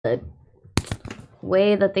the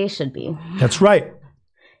way that they should be. That's right.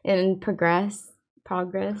 And progress.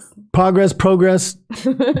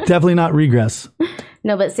 Definitely not regress.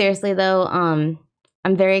 No, but seriously though,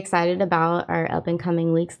 I'm very excited about our up and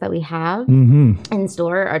coming weeks that we have in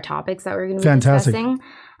store, our topics that we're going to be discussing.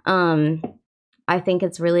 I think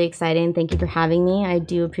it's really exciting. Thank you for having me. I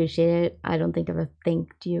do appreciate it. I don't think I've ever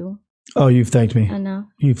thanked you. Oh, you've thanked me. Enough.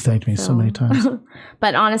 You've thanked me so many times.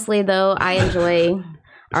 But honestly though, I enjoy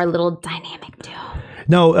our little dynamic duo.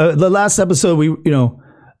 No, the last episode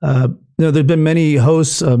there've been many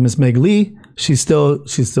hosts. Miss Meg Lee, she's still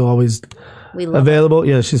always available. Her.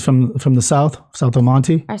 Yeah, she's from the South of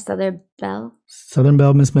Monty. Our Southern Belle,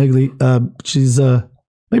 Miss Meg Lee. She's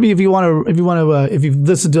maybe if you've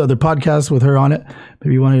listened to other podcasts with her on it,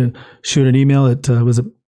 maybe you want to shoot an email at was it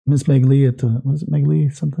Miss Meg Lee at was it Meg Lee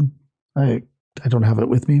something? I don't have it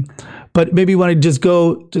with me, but maybe you want to just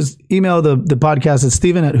email the podcast at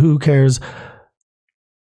Steven at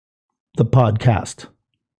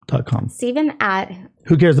whocaresthepodcast.com. Steven at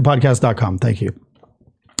whocaresthepodcast.com. Thank you.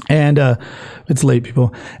 And it's late,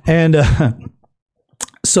 people. And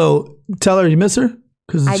so tell her you miss her.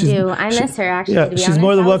 I do. I miss her, actually. Yeah, she's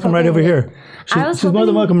more than welcome right over here. She's more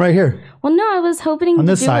than welcome right here. Well, no, I was hoping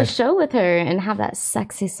to do a show with her and have that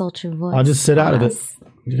sexy, sultry voice. I'll just sit out of it.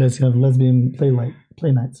 You guys have lesbian play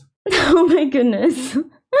nights. Oh, my goodness.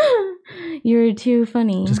 You're too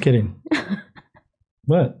funny. Just kidding.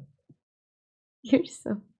 What? You're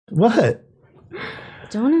so... What?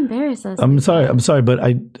 Don't embarrass us. I'm sorry, but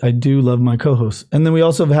I do love my co-hosts. And then we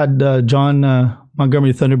also have had John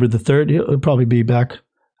Montgomery Thunderbird III. He'll probably be back.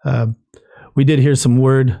 We did hear some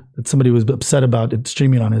word that somebody was upset about it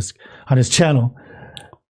streaming on his channel.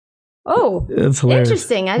 Oh, it's hilarious.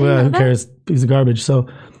 Interesting. I didn't know who cares? Piece of garbage. So,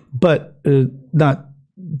 but not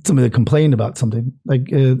somebody that complained about something. Like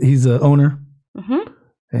he's the owner. Mm-hmm.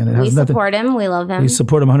 And we support him. We love him. We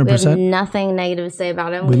support him 100%. We have nothing negative to say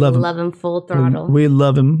about him. We love him full throttle. We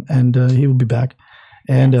love him, and he will be back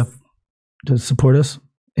and to support us.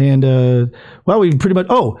 And we pretty much.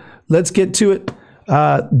 Oh, let's get to it.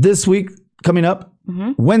 This week coming up,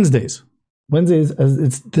 Wednesdays.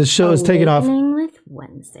 This show is taking off.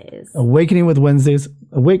 Awakening with Wednesdays.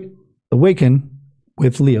 Awaken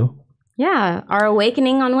with Leo. Yeah, our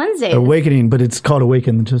awakening on Wednesdays. Awakening, but it's called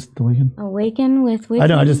Awaken, just Awaken. Awaken with I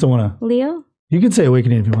know, I just don't want to. Leo? You can say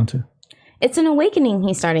Awakening if you want to. It's an awakening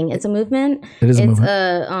he's starting. It's a movement. It is a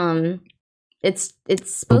movement. It's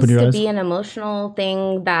supposed to be an emotional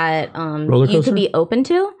thing that you could be open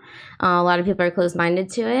to. A lot of people are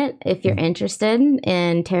closed-minded to it. If you're interested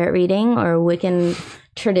in tarot reading or Wiccan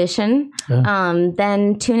tradition,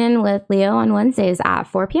 then tune in with Leo on Wednesdays at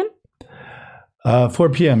 4 p.m. 4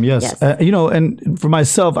 p.m. Yes. And for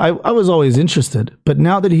myself, I was always interested, but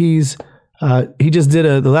now that he just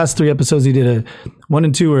did the last 3 episodes, he did 1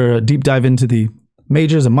 and 2 are a deep dive into the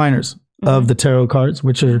majors and minors of the tarot cards,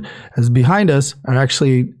 which are as behind us are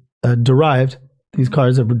actually derived. These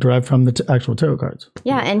cards are derived from the actual tarot cards.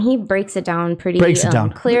 Yeah, and he breaks it down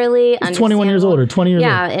clearly. He's 21 years old or 20 years old.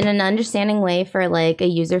 Yeah, in an understanding way for like a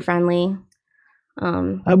user-friendly.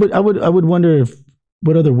 I would wonder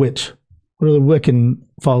what other Wiccan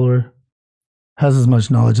follower has as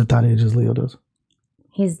much knowledge at that age as Leo does.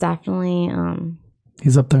 He's definitely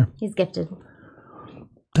he's up there. He's gifted.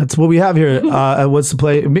 That's what we have here at What's the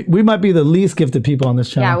Play. We might be the least gifted people on this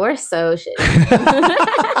channel. Yeah, we're so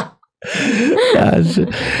shitty.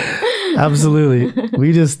 Absolutely.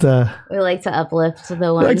 We just we like to uplift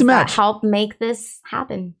the ones that help make this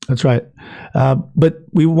happen. That's right. But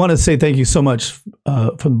we want to say thank you so much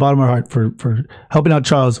from the bottom of our heart for helping out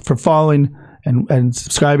Charles, for following and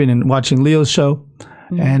subscribing and watching Leo's show.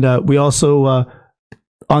 And we also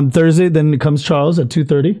on Thursday then comes Charles at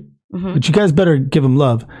 2:30. But you guys better give him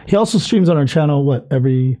love. He also streams on our channel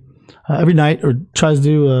every night, or tries to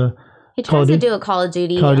do he tries to do a Call of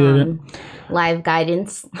Duty live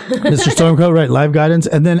guidance. Mr. Stormcrow, right? Live guidance.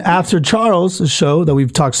 And then after Charles' show that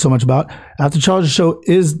we've talked so much about, after Charles' show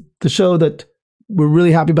is the show that we're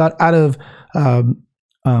really happy about out of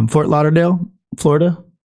Fort Lauderdale, Florida,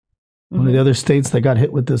 one of the other states that got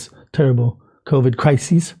hit with this terrible COVID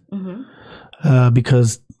crisis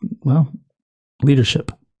because,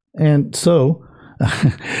 leadership. And so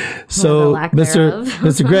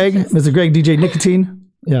Mr. Greg DJ Nicotine.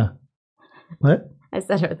 Yeah. What? I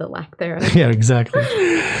said or the lack thereof. Yeah, exactly.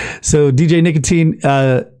 So DJ Nicotine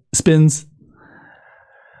spins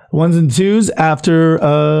 1s and 2s after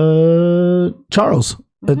Charles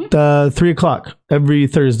at 3:00 every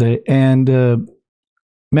Thursday. And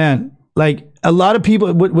man, like a lot of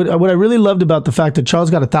people, what I really loved about the fact that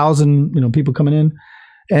Charles got 1,000 people coming in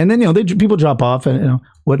And then, people drop off and,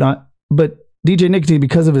 whatnot. But DJ Nicotine,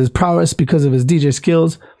 because of his prowess, because of his DJ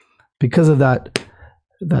skills, because of that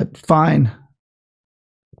fine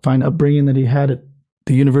upbringing that he had at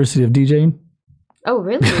the University of DJing. Oh,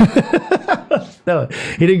 really? No,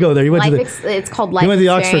 he didn't go there. He went it's called life. He went to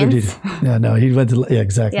the experience. Oxford DJ. Yeah, no, he went to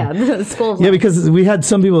exactly. Yeah, the school. Yeah, because we had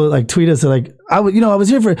some people like tweet us like, I want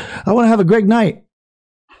to have a Greg night.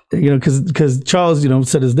 Because Charles,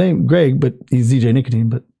 said his name, Greg, but he's DJ Nicotine,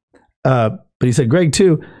 but he said Greg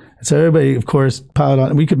too. And so everybody, of course, piled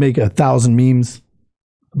on. We could make 1,000 memes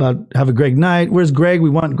about have a Greg night. Where's Greg? We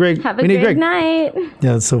want Greg. We need Greg night.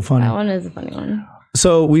 Yeah, it's so funny. That one is a funny one.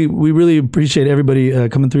 So we really appreciate everybody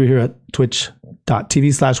coming through here at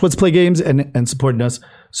twitch.tv/what's-play-games and supporting us.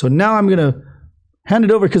 So now I'm going to hand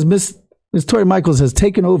it over because Miss Tori Michaels has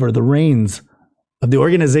taken over the reins of the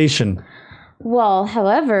organization. Well,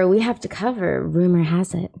 however, we have to cover Rumor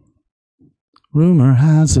Has It. Rumor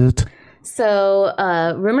Has It. So,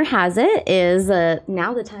 Rumor Has It is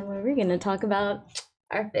now the time where we're going to talk about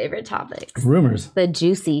our favorite topics. Rumors. The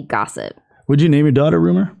juicy gossip. Would you name your daughter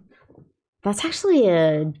Rumor? That's actually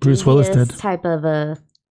a Bruce Willis did. Type of a...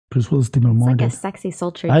 Bruce Willis did more. It's like a sexy,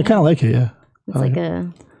 sultry. I kind of like it, yeah. It's like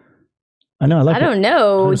a... I know, I like it. I don't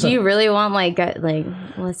know. Do you really want like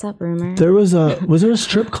what's up, Rumor? There was there a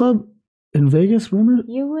strip club in Vegas, Rumor?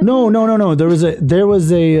 You would? No. There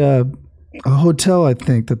was a hotel, I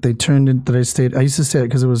think, that they turned in that I stayed. I used to stay at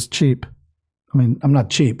because it was cheap. I mean, I'm not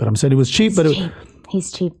cheap, but I'm saying it was cheap.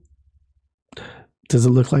 He's cheap. Does it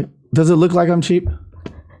look like I'm cheap?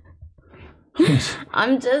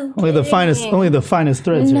 I'm just only the finest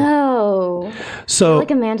threads. No. Here. So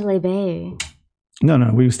like a Mandalay Bay.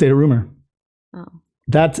 No. We stayed at Rumor. Oh.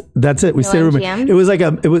 That's it. We stayed at Rumor. It was like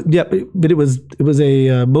it was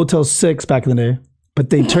a Motel 6 back in the day, but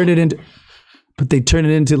they turned it into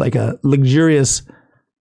like a luxurious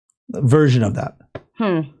version of that.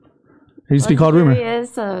 It used to be called Rumor.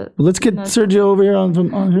 Let's get Sergio over here on here.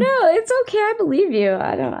 No, it's okay. I believe you.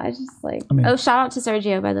 Shout out to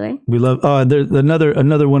Sergio, by the way. We love. There's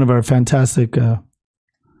another one of our fantastic.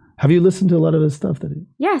 Have you listened to a lot of his stuff?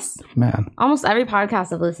 Yes. Man. Almost every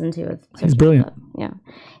podcast I've listened to. He's brilliant. Yeah.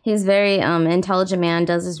 He's very intelligent man,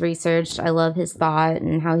 does his research. I love his thought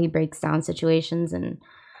and how he breaks down situations. And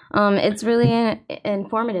it's really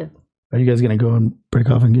informative. Are you guys going to go and break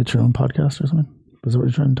off and get your own podcast or something? Is that what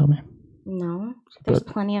you're trying to tell me? No. There's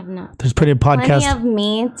plenty of There's plenty of podcasts. Plenty of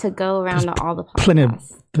me to go around to all the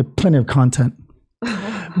podcasts. Plenty of content.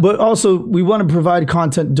 But also, we want to provide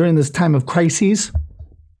content during this time of crises.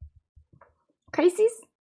 Crises?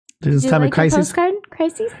 This time of crises. Postcard?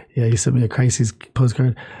 Crises? Yeah, you sent me a crises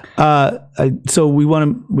postcard. So we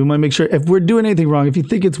want to make sure if we're doing anything wrong, if you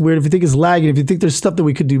think it's weird, if you think it's lagging, if you think there's stuff that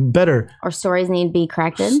we could do better, or stories need to be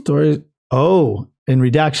corrected. And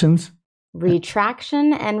redactions.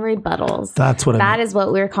 Retraction and rebuttals. That's what that is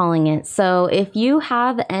what we're calling it. So if you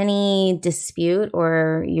have any dispute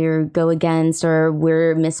or you go against or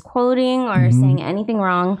we're misquoting or saying anything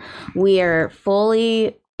wrong, we are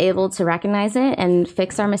fully able to recognize it and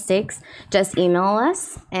fix our mistakes. Just email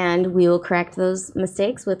us and we will correct those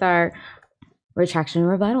mistakes with our retraction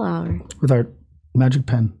rebuttal hour. With our magic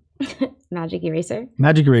pen. Magic eraser.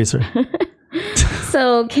 Magic eraser.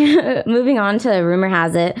 So moving on to Rumor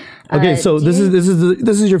Has It. Okay, so this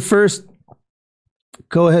is your first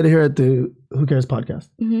go ahead here at the Who Cares podcast.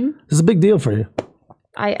 This is a big deal for you.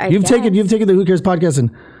 You've taken the Who Cares podcast and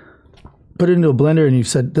put it into a blender and you've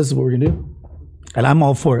said this is what we're gonna do, and I'm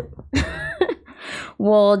all for it.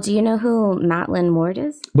 Well, do you know who Matlin Ward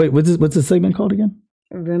is? Wait, what's this segment called again?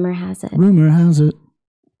 Rumor Has It. Rumor Has It.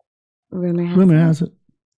 Rumor Has It. Rumor Has It.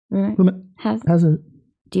 Rumor Has It.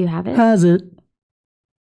 Do you have it? Has it.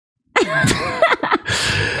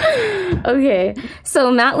 Okay,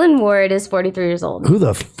 so Matlin Ward is 43 years old. Who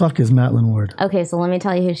the fuck is Matlin Ward? Okay, so let me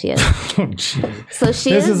tell you who she is. So this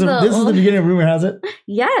is the beginning of Rumor Has It?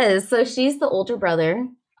 Yes, so she's the older brother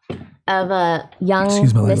of a young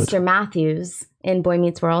Mr. Matthews in Boy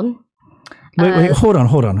Meets World. Wait, hold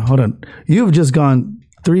on. You've just gone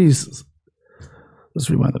threes. Let's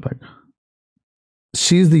rewind that back.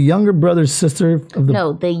 She's the younger brother's sister of the...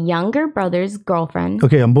 No, the younger brother's girlfriend.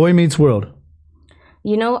 Okay, on Boy Meets World.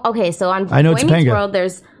 You know, okay, so on Boy Meets World,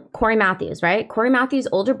 there's Corey Matthews, right? Corey Matthews'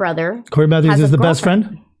 older brother. Corey Matthews is the best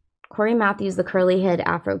friend? Corey Matthews, the curly-haired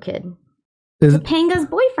Afro kid. Is Topanga's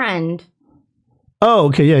boyfriend. Oh,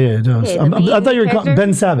 okay, yeah. Okay, I thought you were calling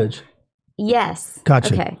Ben Savage. Yes.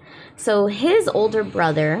 Gotcha. Okay, so his older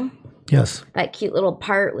brother... Yes. That cute little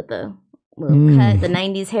part with the... little cut, the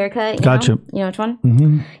 90s haircut. Gotcha. You know which one?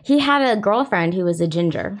 Mm-hmm. He had a girlfriend who was a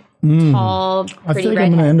ginger. Tall, pretty redhead. I feel like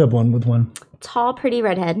I'm going to end up with one. tall, pretty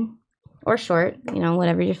redhead. Or short,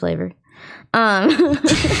 whatever your flavor.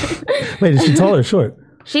 Wait, is she tall or short?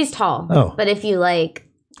 She's tall. Oh. But if you like...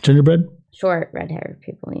 Gingerbread? Short, red hair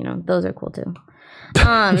people, those are cool too.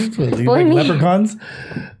 Like leprechauns?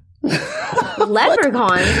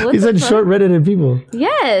 Leprechauns? He said short, redheaded people.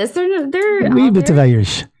 Yes, they're a wee bit of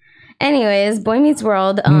Irish. Anyways, Boy Meets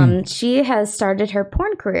World, she has started her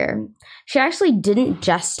porn career. She actually didn't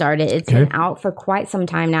just start it. It's been out for quite some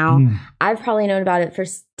time now. I've probably known about it for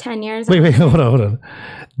 10 years. Wait, hold on.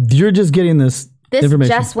 You're just getting this information. This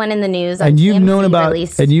just went in the news. And you've known about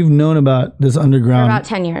this underground for about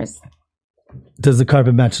 10 years. Does the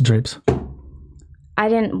carpet match the drapes? I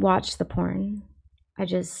didn't watch the porn. I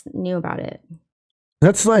just knew about it.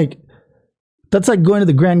 That's like going to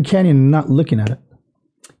the Grand Canyon and not looking at it.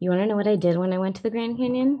 You want to know what I did when I went to the Grand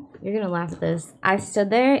Canyon? You're going to laugh at this. I stood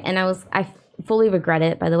there and I fully regret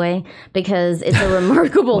it, by the way, because it's a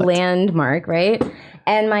remarkable landmark, right?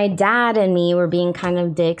 And my dad and me were being kind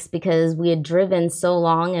of dicks because we had driven so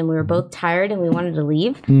long and we were both tired and we wanted to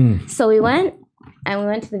leave. So we went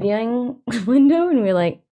to the viewing window and we were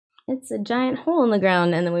like, it's a giant hole in the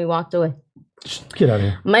ground. And then we walked away. Get out of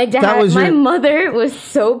here. My mother was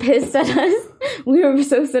so pissed at us. We were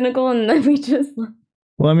so cynical and then we just...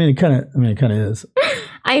 Well, it kind of is.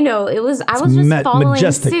 I know. I was just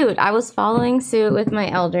following suit. I was following suit with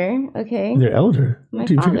my elder. Okay. Your elder? My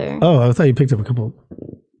father. I thought you picked up a couple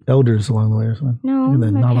elders along the way or something. No,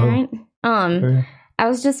 my parent. I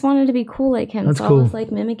was just wanted to be cool like him. I was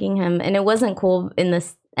like mimicking him. And it wasn't cool in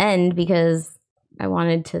this end because I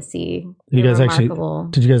wanted to see did you guys actually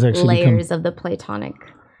layers of the Platonic.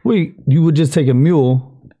 Wait, you would just take a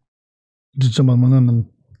mule, just jump on one of them and...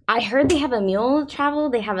 I heard they have a mule travel.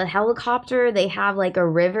 They have a helicopter. They have like a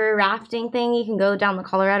river rafting thing. You can go down the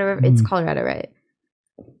Colorado River. It's Colorado, right?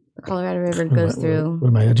 The Colorado River goes through. What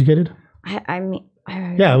am I educated? I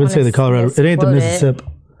I would say the Colorado. It ain't the Mississippi.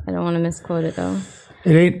 I don't want to misquote it though.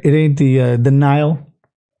 It ain't the Nile.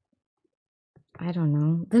 I don't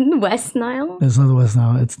know. The West Nile? It's not the West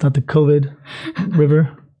Nile. It's not the COVID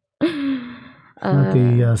River. It's not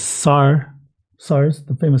the SARS,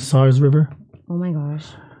 the famous SARS River. Oh my gosh.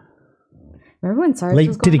 Remember when SARS Lake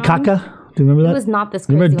was going Titicaca? on? Do you remember that? It was not this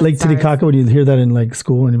crazy. Remember Lake Titicaca when you hear that in like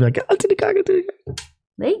school and you'd be like, oh, Titicaca.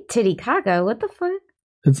 Lake Titicaca? What the fuck?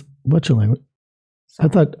 It's what's your language?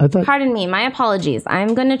 Sorry. I thought. Pardon me. My apologies.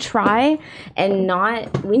 I'm going to try and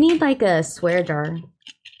not... We need like a swear jar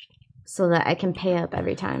so that I can pay up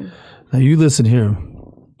every time. Now you listen here.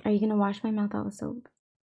 Are you going to wash my mouth out with soap?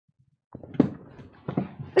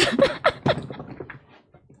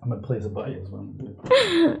 I'm going to play the body as well.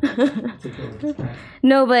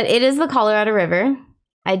 No, but it is the Colorado River.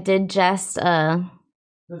 I did just... Does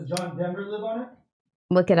John Denver live on it?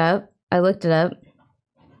 Look it up. I looked it up.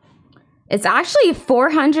 It's actually a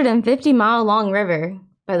 450-mile long river,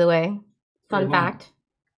 by the way. Fun fact.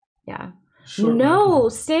 Yeah. Sure, no,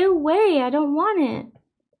 stay away. I don't want it.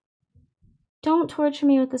 Don't torture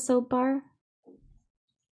me with the soap bar.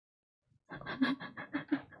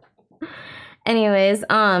 Anyways,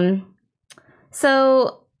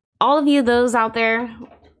 so all of you, those out there,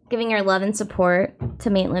 giving your love and support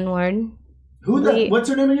to Maitland Ward. What's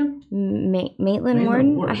her name again? Maitland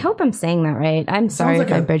Ward? I hope I'm saying that right. I'm sorry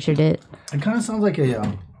if I butchered it. It kind of sounds like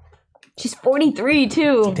a... She's 43,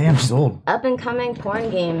 too. Damn, she's old. Up and coming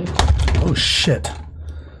porn game. Oh, shit.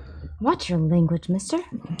 Watch your language, mister.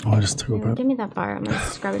 Oh, I just threw it up. Give me that bar. I'm going to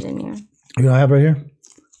scrub it in here. You know what I have right here?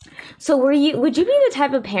 So would you be the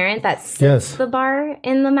type of parent that sits the bar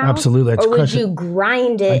in the mouth? Absolutely. Or would you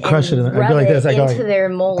grind it and rub it into their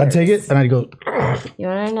molars? I'd take it and I'd go... You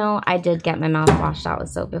want to know? I did get my mouth washed out with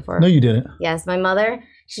soap before. No, you didn't. Yes, my mother,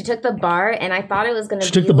 she took the bar and I thought it was going to be...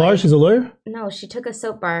 She took the bar? She's a lawyer? No, she took a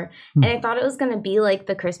soap bar. And I thought it was going to be like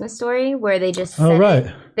the Christmas Story where they just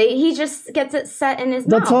he just gets it set in his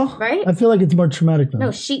mouth. That's all? Right? I feel like it's more traumatic than that.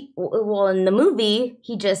 No, in the movie,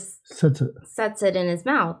 he just sets it in his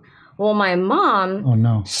mouth. Well, my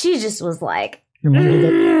mom, she just was like, Your mom did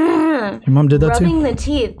that? Your mom did that rubbing too? the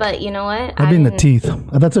teeth, but you know what? Rubbing the teeth.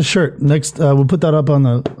 That's a shirt. Next, we'll put that up on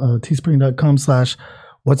the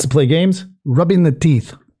teespring.com/what's-to-play-games. Rubbing the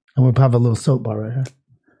teeth. And we'll have a little soap bar right here.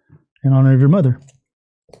 In honor of your mother.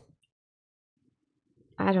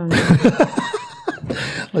 I don't know.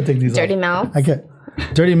 I'll take these Dirty off. mouth? I can't.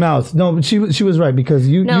 Dirty mouth. No, but she was right because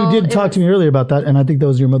you did talk to me earlier about that, and I think that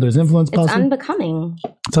was your mother's influence. It's unbecoming.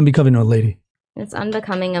 It's unbecoming of a lady. It's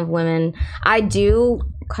unbecoming of women. I do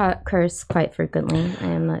curse quite frequently. I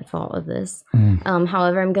am at fault of this.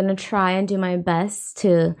 However, I'm going to try and do my best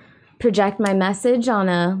to project my message on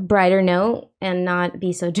a brighter note and not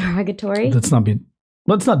be so derogatory. Let's not be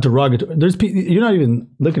Well, it's not derogatory. You're not even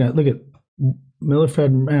look at Miller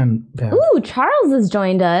Fed Man Band. Ooh, Charles has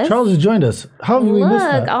joined us. Charles has joined us. How have we missed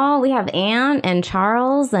that? Oh, we have Ann and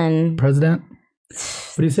Charles and President.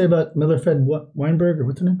 What do you say about Miller Fed Weinberg, or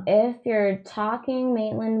what's her name? If you're talking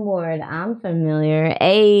Maitland Ward, I'm familiar.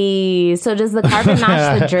 Hey, so does the carpet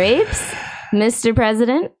match the drapes, Mr.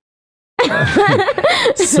 President?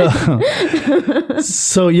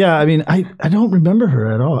 So yeah, I mean, I don't remember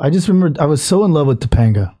her at all. I just remember I was so in love with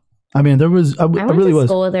Topanga. I mean, I really was.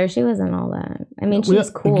 School with her. She wasn't all that. I mean, she's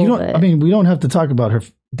cool. I mean, we don't have to talk about her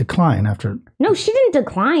decline after. No, she didn't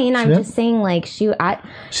decline. I'm just saying, like she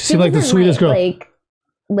seemed like the sweetest girl.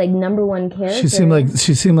 Like number one character. She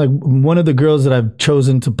seemed like one of the girls that I've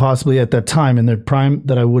chosen to possibly at that time in their prime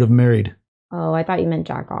that I would have married. Oh, I thought you meant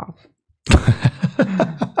jack off.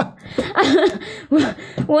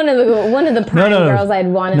 one of the prime girls I'd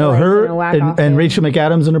want to whack off. And Rachel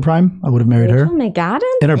McAdams in her prime, I would have married her. Rachel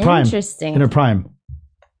McAdams? In her prime. Interesting. In her prime.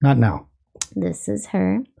 Not now. This is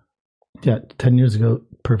her. Yeah, 10 years ago.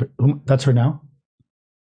 Perfect. That's her now?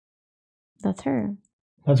 That's her.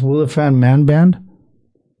 That's Willa Fan Man Band?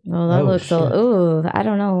 Oh, that looks so... Ooh, I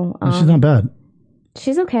don't know. She's not bad.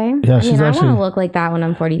 She's okay. Yeah, I want to look like that when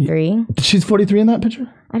I'm 43. She's 43 in that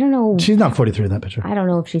picture? I don't know. She's not 43 in that picture. I don't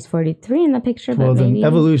know if she's 43 in that picture, well, but maybe. Then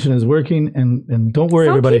evolution is working, and don't worry,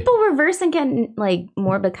 everybody. Some people reverse and get like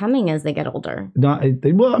more becoming as they get older. No,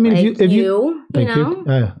 well, I mean, like if you thank know?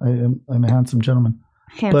 you. I'm a handsome gentleman.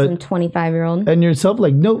 Handsome 25-year-old. And yourself,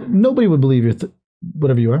 like nobody would believe you're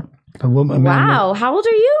whatever you are. Wow, how old are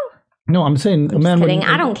you? No, I'm saying a man. Just kidding.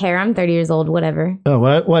 I don't care. I'm 30 years old. Whatever. Oh,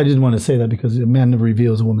 well, I didn't want to say that because a man never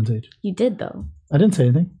reveals a woman's age. You did though. I didn't say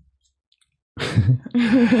anything.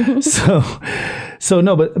 so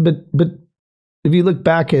no, but if you look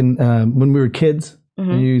back in when we were kids,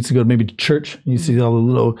 you used to go maybe to church. You see all the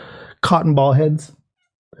little cotton ball heads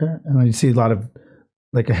there, and you see a lot of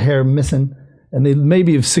like a hair missing, and they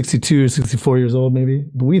maybe of 62 or 64 years old, maybe.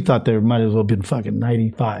 But we thought they might as well have been fucking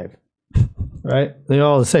 95. Right? They're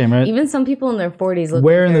all the same, right? Even some people in their 40s look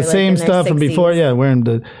wearing the same stuff from before. Yeah, wearing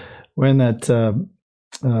that.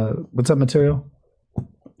 What's that material?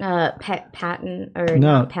 Patent or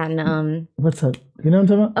not patent. What's that? You know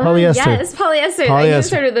what I'm talking about? Polyester. Yes, polyester. I just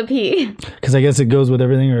started with a P. Because I guess it goes with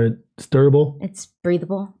everything, or it's durable. It's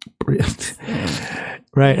breathable.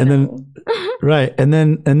 Right, and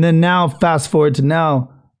then now, fast forward to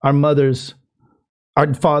now, our mothers,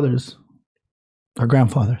 our fathers, our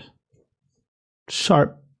grandfathers.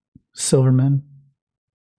 Sharp, silver men.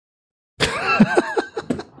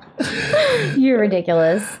 You're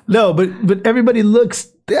ridiculous. No, but everybody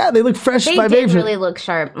looks. Yeah, they look fresh. They did really look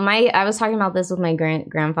sharp. I was talking about this with my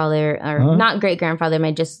grandfather, or not great grandfather,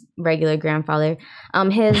 my just regular grandfather.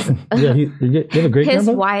 His you have a great his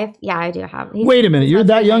grandfather? Wife. Yeah, I do have. Wait a minute, you're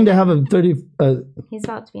that young to have a 30? He's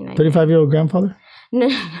about to be 90. 35-year-old grandfather? No.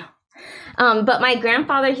 But my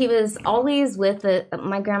grandfather, he was always with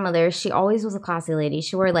my grandmother. She always was a classy lady.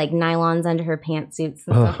 She wore like nylons under her pantsuits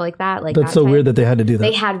and stuff like that. Like that's so weird that they had to do that.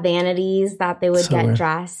 They had vanities that they would get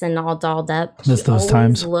dressed and all dolled up. That's those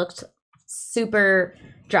times. Looked super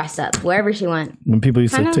dressed up wherever she went. When people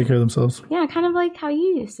used to take care of themselves. Yeah, kind of like how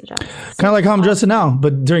you used to dress. Kind of like how I'm dressing now,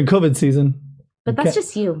 but during COVID season. But that's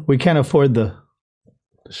just you. We can't afford the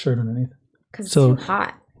shirt underneath because it's too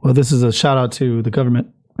hot. Well, this is a shout out to the government.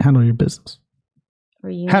 Handle your business.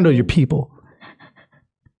 Handle your people.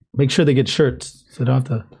 Make sure they get shirts so they don't have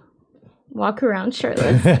to walk around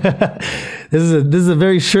shirtless. This is a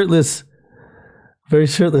very shirtless. Wait,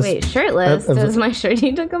 shirtless? Does my shirt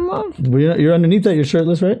need to come off? You're underneath that. You're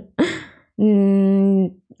shirtless, right?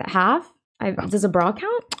 Half. Does a bra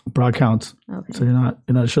count? Bra counts. Okay. So you're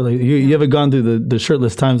not shirtless. You haven't gone through the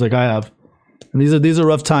shirtless times like I have. And these are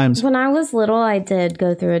rough times. When I was little, I did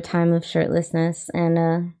go through a time of shirtlessness,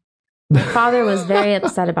 and my father was very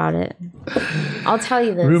upset about it. I'll tell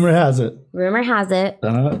you this. Rumor has it.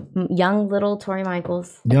 Young little Tori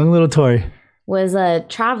Michaels. Young little Tori. Was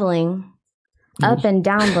traveling up and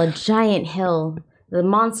down the giant hill, the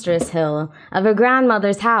monstrous hill of her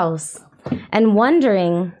grandmother's house, and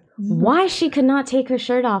wondering why she could not take her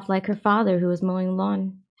shirt off like her father who was mowing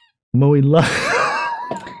lawn. Mowing lawn?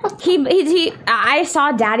 I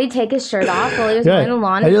saw Daddy take his shirt off while he was mowing the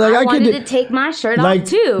lawn, and I wanted to take my shirt off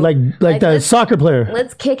too. Like that soccer player.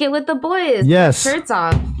 Let's kick it with the boys. Yes. Shirts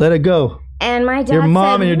off. Let it go. And my dad your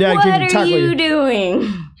mom and your dad what are you doing?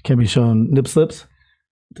 You can't be showing nip slips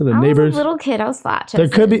to the neighbors. I was a little kid. I was flat chested. There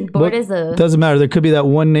could be. Doesn't matter. There could be that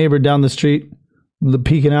one neighbor down the street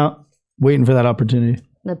peeking out, waiting for that opportunity.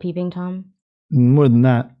 The peeping Tom? More than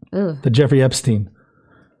that. Ooh. The Jeffrey Epstein.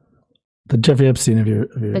 The Jeffrey Epstein of your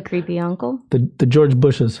the creepy uncle. The George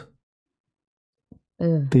Bushes.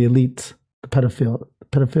 The elites. The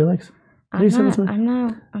pedophilics. I'm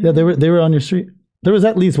not. Yeah, they were on your street. There was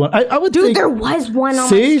at least one. I would think. There was one on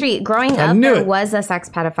my street. Growing up, there was a sex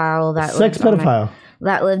pedophile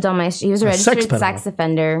that lived on my street. He was a registered sex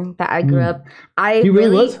offender that I grew up. He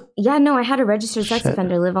really was? Yeah, no, I had a registered sex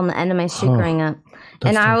offender live on the end of my street growing up.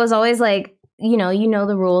 And I was always like, you know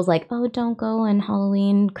the rules, like, oh, don't go on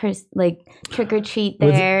Halloween, trick or treat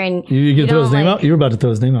there. And you can throw his name out? You were about to throw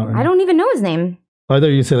his name out, right? I don't even know his name. I thought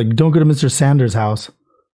you say, like, don't go to Mr. Sanders' house.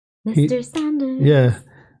 Mr. Sanders. Yeah.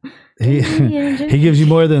 He gives you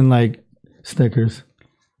more than, like, Snickers.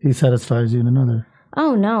 He satisfies you in another.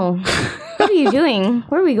 Oh, no. What are you doing?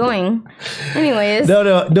 Where are we going? Anyways.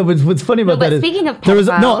 No, but what's funny about that is... speaking of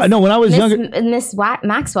pedophiles, when I was younger... Miss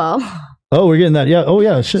Maxwell. Oh, we're getting that. Yeah. Oh,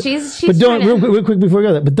 yeah. Shit. She's but don't, real quick before we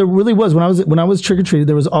go that. But there really was, when I was trick-or-treated,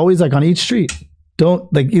 there was always, like, on each street...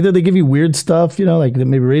 Don't, like, either they give you weird stuff, like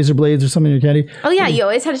maybe razor blades or something in your candy. Oh, yeah. You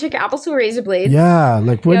always had to check your apples with razor blades. Yeah.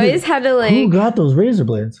 Like, you always had to, like... Who got those razor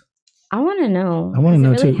blades? I want to know. I want to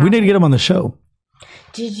know, too. We need to get them on the show.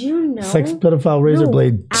 Did you know? Sex pedophile razor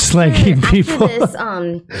blade slanking people. After this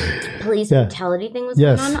police brutality thing was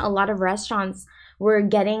going on, a lot of restaurants were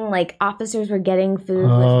getting, like, officers were getting food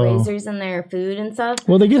with razors in their food and stuff.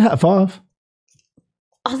 Well, they get half off.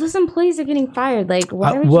 All those employees are getting fired. Like,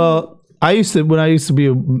 why would you... When I used to be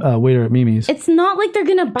a waiter at Mimi's. It's not like they're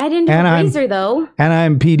gonna bite into the razor, though.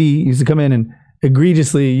 Anaheim PD used to come in and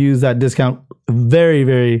egregiously use that discount very,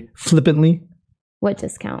 very flippantly. What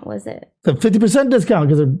discount was it? The 50% discount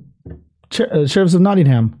because they're sheriffs of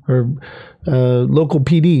Nottingham or local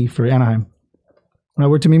PD for Anaheim. When I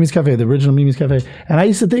worked at Mimi's Cafe, the original Mimi's Cafe, and I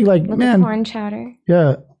used to think like, with man, the corn chowder.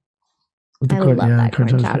 Yeah. I love that corn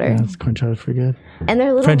chowder. Yeah, corn chowder's pretty good. And their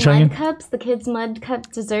little French onion cups, the kids' mud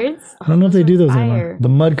cup desserts. I don't know if they do those anymore. The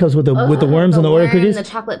mud cups with the worms and the Oreo cookies. The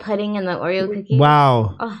chocolate pudding and the Oreo cookies.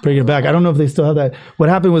 Wow. Bring it back. I don't know if they still have that. What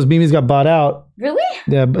happened was Mimi's got bought out. Really?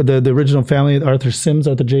 Yeah, the original family, Arthur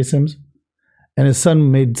J. Sims. And his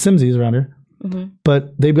son made Simsies around here. Mm-hmm.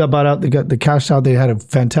 But they got bought out. They got the cash out. They had a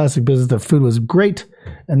fantastic business. Their food was great.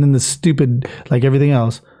 And then the stupid, like everything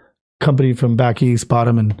else, company from back east bought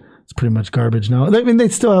them and it's pretty much garbage now. I mean, they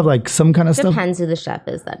still have like some kind of stuff. Depends who the chef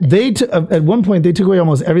is that day. At one point, they took away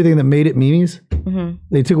almost everything that made it Mimi's. Mm-hmm.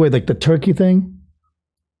 They took away like the turkey thing.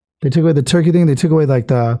 They took away like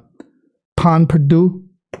the Pan Perdue.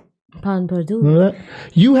 Pan Perdue. Remember that?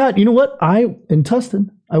 You know what? In Tustin,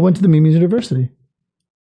 I went to the Mimi's University.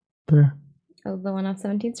 There. Oh, the one off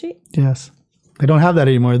 17th Street? Yes. They don't have that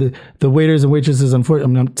anymore. The waiters and waitresses,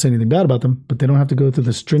 unfortunately, I'm not saying anything bad about them, but they don't have to go through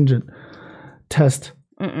the stringent testing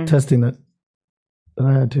that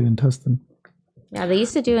I had to in Tustin. Yeah, they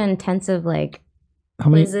used to do intensive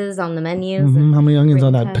quizzes on the menus. Mm-hmm, how many onions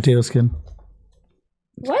on that potato skin?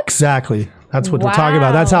 What? Exactly. That's what we're talking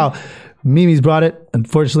about. That's how Mimi's brought it.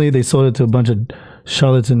 Unfortunately, they sold it to a bunch of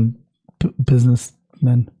charlatan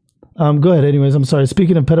businessmen. Go ahead. Anyways, I'm sorry.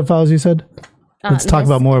 Speaking of pedophiles, you said? Let's talk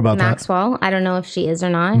about more about Maxwell. I don't know if she is or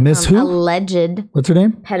not. Miss who? Alleged. What's her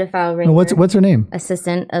name? Pedophile ringer. No, what's her name?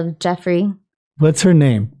 Assistant of Jeffrey. What's her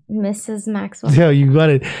name? Mrs. Maxwell. Yeah, you got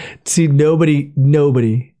it. See, nobody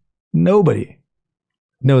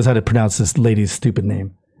knows how to pronounce this lady's stupid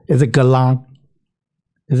name. Is it Galang?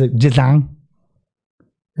 Is it Jilang?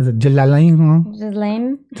 Is it Jalaline?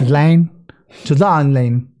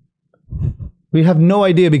 Jalaine. We have no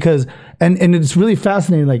idea because, and it's really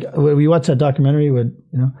fascinating. Like we watched that documentary with,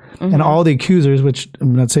 and all the accusers, which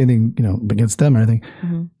I'm not saying anything, against them or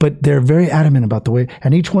anything, but they're very adamant about the way,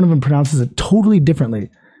 and each one of them pronounces it totally differently.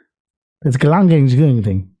 It's Galang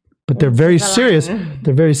thing, but they're very serious.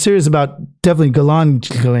 They're very serious about definitely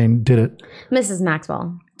Galang did it. Mrs.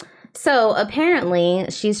 Maxwell. So apparently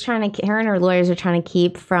she's her and her lawyers are trying to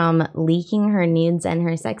keep from leaking her nudes and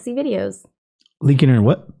her sexy videos. Leaking her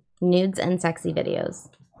what? Nudes and sexy videos.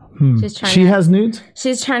 She has nudes?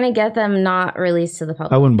 She's trying to get them not released to the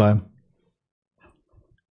public. I wouldn't buy them.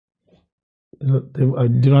 I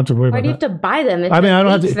do not have to worry about that. Why do you have to buy them? I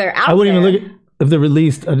don't have to. They're out I wouldn't even look at if they're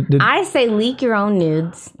released. I say leak your own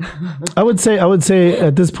nudes. I would say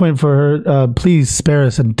at this point for her, please spare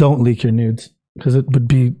us and don't leak your nudes because it would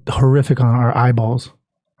be horrific on our eyeballs.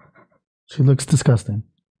 She looks disgusting.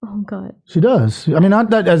 Oh God, she does. I mean, not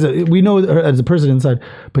that we know her as a person inside,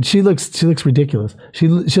 but she looks ridiculous. She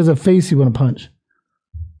has a face you want to punch.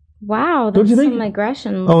 Wow, that's some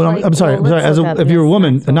aggression. Oh, no, I'm sorry. If you're a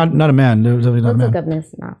woman, not a man, let's look up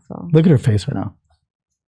Miss Maxwell. Look at her face right now.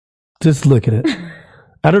 Just look at it.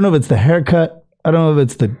 I don't know if it's the haircut. I don't know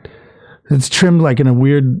if it's trimmed like in a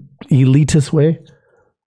weird elitist way.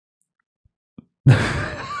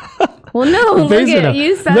 Well, no, look at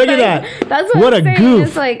you said look at that. That's what I'm saying. Goof.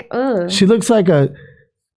 It's like, ugh. She looks like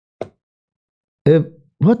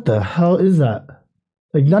what the hell is that?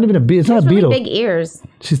 Like, not even a beetle. It's not a beetle. Big ears.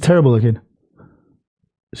 She's terrible looking.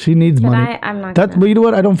 She needs money. I'm not. But you know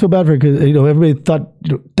what? I don't feel bad for her because everybody thought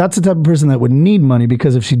that's the type of person that would need money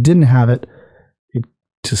because if she didn't have it, you'd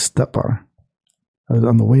just step on her. I was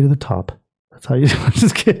on the way to the top. That's how you. I'm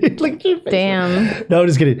just kidding. Like, damn. No, I'm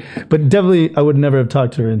just kidding. But definitely, I would never have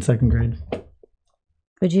talked to her in second grade.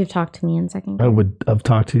 Would you have talked to me in second grade? I would have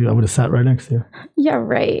talked to you. I would have sat right next to you. Yeah,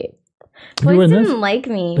 right. Boys didn't like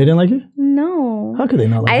me. They didn't like you? No. How could they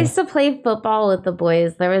not like you? I used to play football with the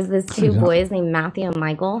boys. There was these two boys named Matthew and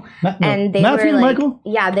Michael. And they Matthew were and like, Michael?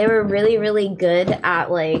 Yeah, they were really, really good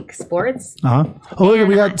at like sports. Uh-huh. Oh, look,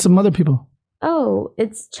 we got some other people. Oh,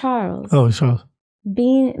 it's Charles. Oh, it's Charles.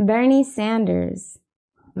 Bernie Sanders.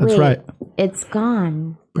 That's right. It's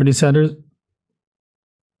gone. Bernie Sanders?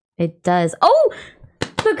 It does. Oh!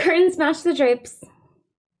 The curtain smashed the drapes.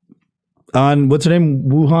 On, what's her name?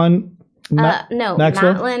 Wuhan? No,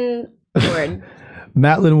 Maxwell? Madeline Ward.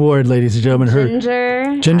 Madeline Ward, ladies and gentlemen.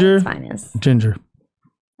 Ginger. Finest. Ginger.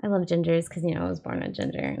 I love gingers because, I was born with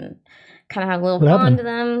ginger and kind of have a little bond to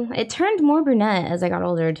them. It turned more brunette as I got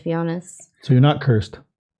older, to be honest. So you're not cursed?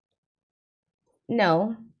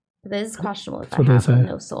 No. But it is questionable if I have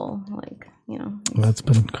no soul. Well, that's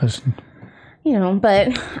been a question.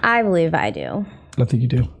 But I believe I do. I think you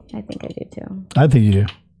do. I think I do too. I think you do.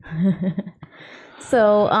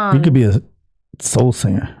 So, you could be a soul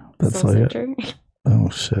singer. That's all you. Oh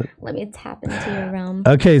shit! Let me tap into your realm.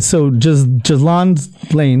 Okay, so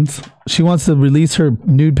Gislan Lanes, she wants to release her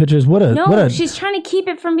nude pictures. She's trying to keep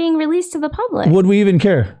it from being released to the public. Would we even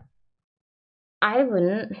care? I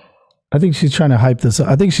wouldn't. I think she's trying to hype this up.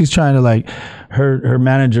 I think she's trying to her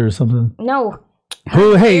manager or something. No.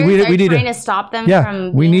 Oh, hey, we need to stop them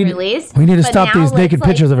from being released. We need to stop these naked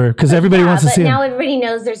pictures of her because everybody wants to see them. Now everybody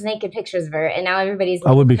knows there's naked pictures of her, and now everybody's.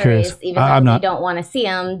 I would be curious. Even though I'm not. You don't want to see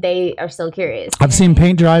them, they are still curious. I've seen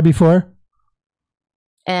paint dry before,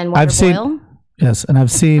 and water boil. Yes, and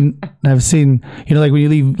I've seen like when you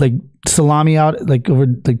leave like salami out like over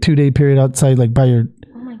like 2-day period outside like by your.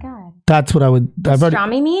 Oh my god. That's what I would.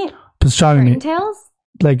 Pastrami meat. Pastrami meat. Tails.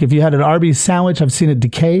 Like if you had an Arby's sandwich, I've seen it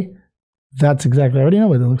decay. That's exactly. I already know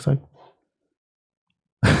what it looks like.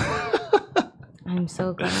 I'm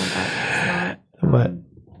so glad that's not. But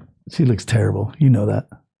she looks terrible. You know that.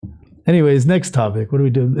 Anyways, next topic. What do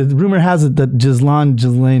we do? The rumor has it that Gislan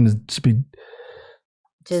should be.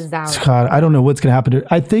 God, I don't know what's going to happen to her.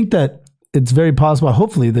 I think that it's very possible,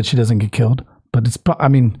 hopefully, that she doesn't get killed. But it's. I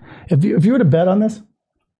mean, if you were to bet on this,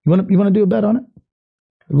 you want to do a bet on it?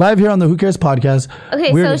 Live here on the Who Cares podcast.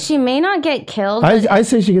 Okay, so she may not get killed. I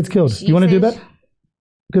say she gets killed. You want to do that?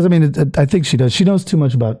 Because, I mean, I think she does. She knows too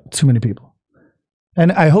much about too many people.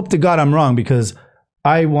 And I hope to God I'm wrong because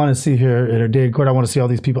I want to see her at her day in court. I want to see all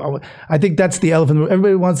these people. I think that's the elephant.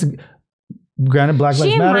 Everybody wants to, granted, Black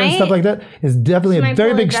Lives Matter and stuff like that is definitely a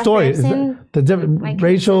very big story. The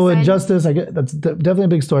racial injustice, I get that's definitely a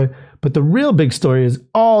big story. But the real big story is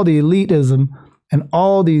all the elitism and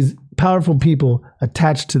all these powerful people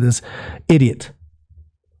attached to this idiot,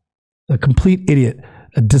 a complete idiot,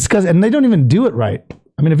 a disgust, and they don't even do it right.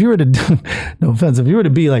 I mean, if you were to, no offense, if you were to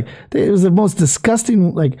be like, it was the most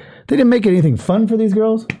disgusting, like, they didn't make anything fun for these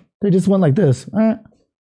girls. They just went like this. All right,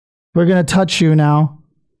 we're going to touch you now.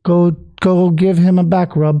 Go give him a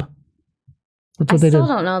back rub. That's what they did. I still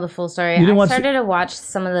don't know the full story. I started to watch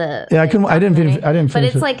some of the. Yeah, I didn't finish. But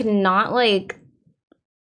it's like not like,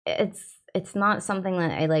 it's not something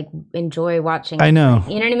that I like enjoy watching. I know.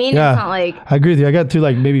 You know what I mean? Yeah. It's not like. I agree with you. I got through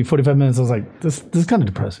like maybe 45 minutes. I was like, this is kind of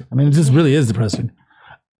depressing. I mean, it just really is depressing.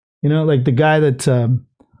 You know, like the guy that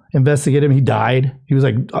investigated him, he died. He was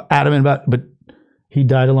like adamant about, but he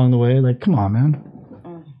died along the way. Like, come on,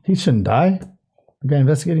 man. He shouldn't die. The guy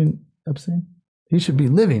investigating Epstein, he should be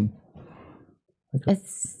living.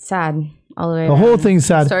 It's sad all the way. The whole thing's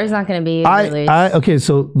sad. The story's not going to be released. Okay,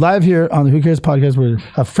 so live here on the Who Cares podcast, we're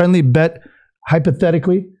a friendly bet,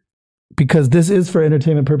 hypothetically, because this is for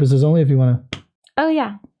entertainment purposes only. If you want to. Oh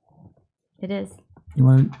yeah, it is. You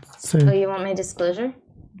want to say? Oh, you want my disclosure?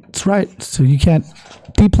 That's right. So you can't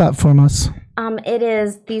deplatform us. It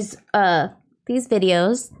is these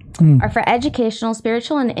videos are for educational,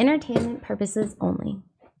 spiritual, and entertainment purposes only.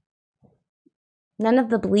 None of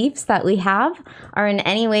the beliefs that we have are in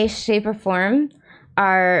any way, shape, or form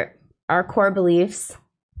our core beliefs,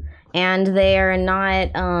 and they are not.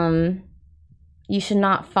 You should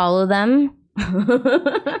not follow them.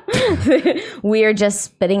 We are just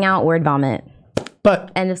spitting out word vomit.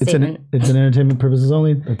 But end of statement. It's an entertainment purposes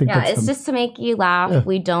only. I think it's just to make you laugh. Yeah.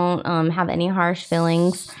 We don't have any harsh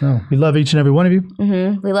feelings. No, we love each and every one of you.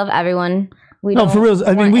 Mm-hmm. We love everyone. We don't for real.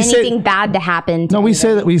 I mean, we say anything bad to happen. To we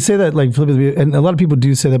say that like flippantly, and a lot of people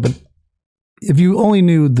do say that, but if you only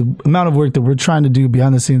knew the amount of work that we're trying to do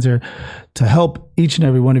behind the scenes here to help each and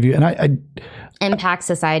every one of you, and I impact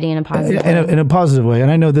society in a positive way. In a positive way.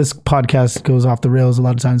 And I know this podcast goes off the rails a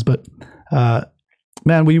lot of times, but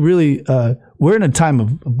man, we really we're in a time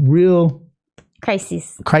of real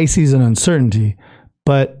crises and uncertainty,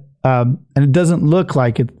 but and it doesn't look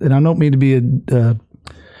like it. And I don't mean to be a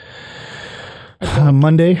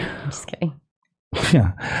Monday. I'm just kidding.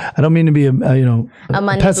 Yeah, I don't mean to be a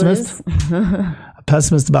pessimist, a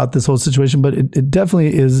pessimist about this whole situation, but it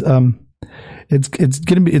definitely is.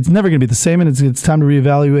 It's never gonna be the same, and it's time to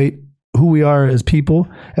reevaluate who we are as people,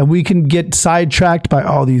 and we can get sidetracked by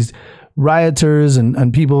all these rioters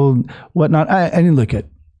and people whatnot. I mean, look at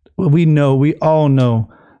we all know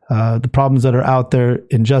the problems that are out there,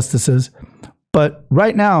 injustices, but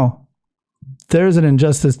right now there's an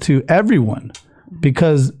injustice to everyone.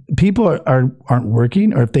 Because people aren't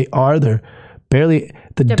working, or if they are, they're barely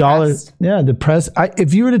depressed. Dollar. Yeah, depressed.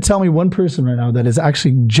 If you were to tell me one person right now that is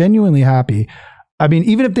actually genuinely happy, I mean,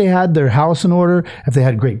 even if they had their house in order, if they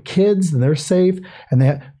had great kids and they're safe,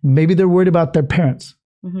 and maybe they're worried about their parents.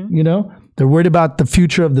 Mm-hmm. They're worried about the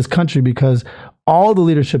future of this country because all the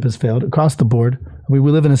leadership has failed across the board. I mean,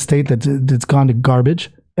 we live in a state that's gone to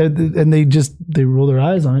garbage, and they roll their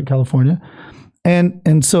eyes on it, California,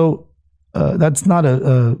 and so. That's not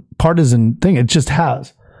a partisan thing. It just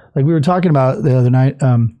has. Like we were talking about the other night,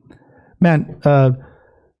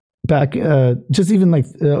 back just even like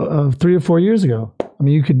 3 or 4 years ago. I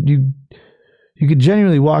mean, you could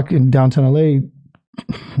genuinely walk in downtown LA.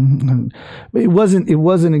 It wasn't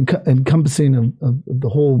encompassing of the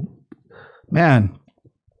whole. Man,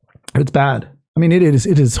 it's bad. I mean, it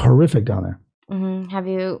is horrific down there. Mm-hmm. Have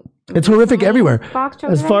you? It's horrific everywhere.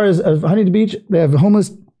 As far as Huntington Beach, they have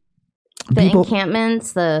homeless. The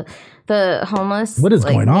encampments, the homeless. What is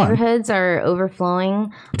going on? Neighborhoods are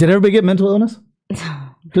overflowing. Did everybody get mental illness?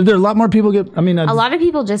 Did there a lot more people get? I mean, a lot of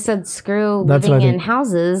people just said screw living in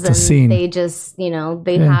houses, and they just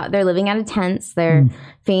they're living out of tents. They're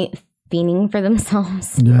fiending for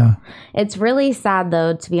themselves. Yeah, it's really sad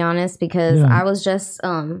though, to be honest, because I was just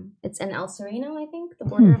it's in El Sereno, I think, the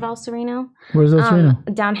border of El Sereno. Where's El Sereno?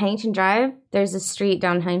 Down Huntington Drive. There's a street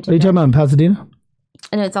down Huntington. Are you talking about in Pasadena?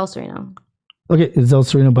 No, it's El Sereno. Okay, is El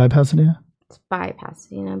Sereno by Pasadena? It's by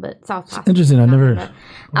Pasadena, but South Pasadena. Interesting. I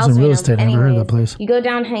was in real estate. I never heard of that place. You go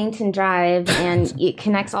down Huntington Drive, and it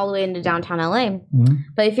connects all the way into downtown LA. Mm-hmm.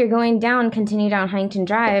 But if you're going continue down Huntington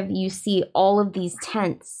Drive, you see all of these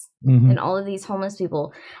tents and all of these homeless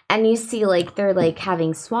people, and you see they're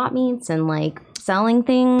having swap meets and selling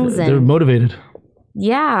things. They're motivated.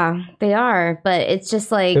 Yeah, they are. But it's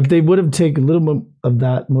just if they would have taken a little bit of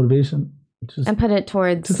that motivation. And put it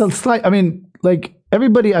towards just a slight. I mean,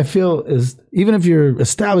 everybody, I feel is even if you're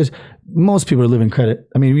established, most people are living credit.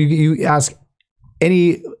 I mean, you ask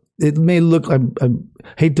any. It may look. I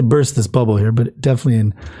hate to burst this bubble here, but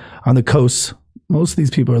definitely on the coast, most of these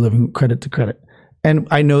people are living credit to credit. And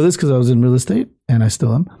I know this because I was in real estate, and I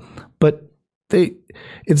still am. But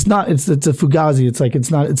it's not. It's a fugazi.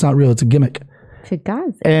 It's not real. It's a gimmick.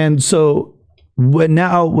 Fugazi. And so when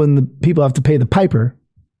the people have to pay the piper.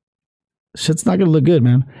 Shit's not going to look good,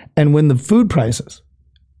 man. And when the food prices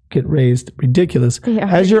get raised ridiculous,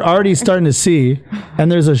 as you're already starting to see, and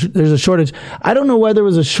there's a shortage. I don't know why there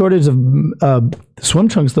was a shortage of swim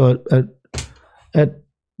trunks though at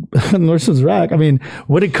Nordstrom's Rack. I mean,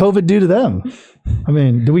 what did COVID do to them? I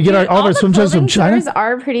mean, do we get all of our swim trunks from China? Stores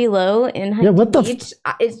are pretty low in Huntington Beach.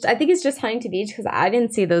 I think it's just Huntington Beach because I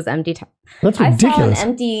didn't see those empty. That's ridiculous. I saw an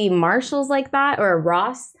empty Marshalls like that or a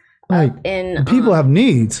Ross. People have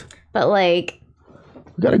needs. But we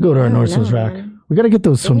got to go to our Nordstrom's Rack. We got to get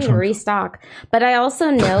those swim trunks. Restock. But I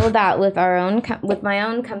also know that with with my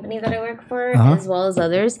own company that I work for, as well as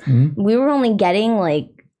others, we were only getting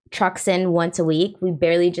trucks in once a week. We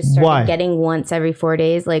barely just started getting once every 4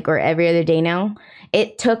 days, or every other day now.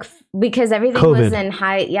 It took because everything was in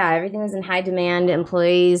everything was in high demand.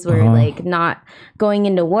 Employees were not going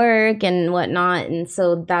into work and whatnot, and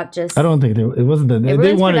so that just I don't think it wasn't that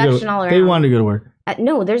they wanted to go. They wanted to go to work.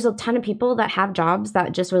 No, there's a ton of people that have jobs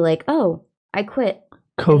that just were oh, I quit.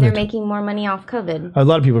 COVID. And they're making more money off COVID. A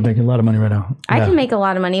lot of people are making a lot of money right now. I can make a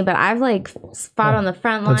lot of money, but I've fought on the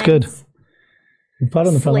front lines. That's good. You fought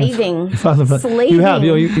on the front lines. Slaving. You have.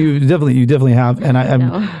 You definitely have. And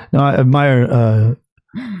I admire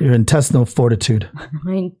your intestinal fortitude.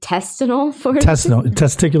 My intestinal fortitude?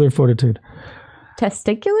 Testicular fortitude.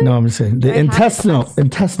 Testicular? No, I'm just saying the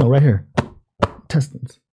intestinal right here.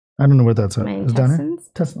 Intestines. I don't know where that's at. It's down here.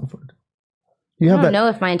 Intestinal fluid. You have I don't know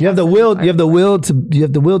if my you have the will. You have the will to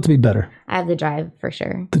be better. I have the drive for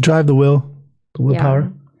sure. The drive, the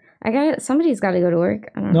willpower. Yeah. Somebody's got to go to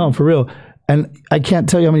work. I don't know. No, for real. And I can't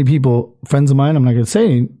tell you how many people, friends of mine, I'm not going to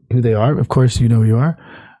say who they are. Of course, you know who you are.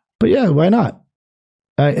 But yeah, why not?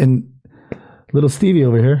 And little Stevie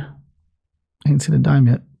over here, I ain't seen a dime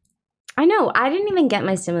yet. I know. I didn't even get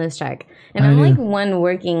my stimulus check. And I'm like one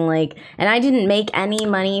working and I didn't make any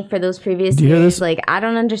money for those previous years. Hear this? Like, I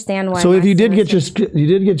don't understand why. So if you did get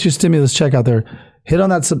your stimulus check out there,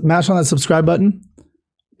 mash on that subscribe button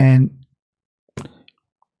and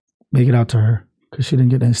make it out to her because she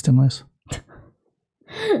didn't get any stimulus.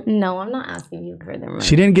 No, I'm not asking you for their money.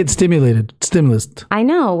 She didn't get stimulus. I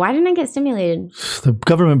know. Why didn't I get stimulated? The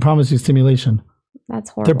government promised you stimulation. That's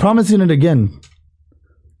horrible. They're promising it again.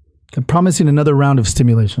 They're promising another round of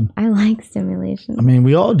stimulation. I like stimulation. I mean,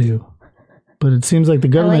 we all do. But it seems like the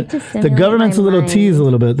government's a little tease a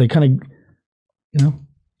little bit. They kind of,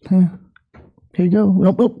 here you go.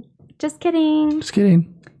 Nope. Just kidding.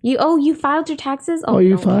 You filed your taxes? Oh,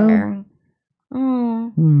 you filed?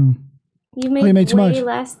 Oh. You made too much.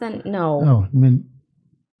 Less than... No. Oh,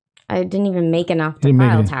 I didn't even make enough to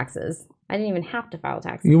file taxes. I didn't even have to file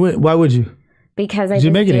taxes. Why would you? Because I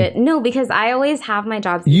didn't do it. No, because I always have my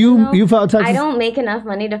jobs. You file taxes? I don't make enough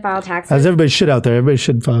money to file taxes. As everybody should out there. Everybody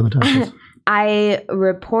should file the taxes. I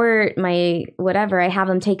report my whatever. I have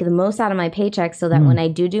them take the most out of my paycheck so that when I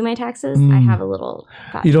do my taxes, I have a little...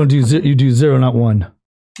 You don't do zero. You do zero, not one.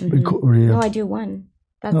 Mm-hmm. No, I do one.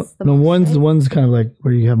 That's one's kind of like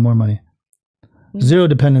where you have more money. Zero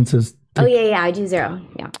dependences. I do zero.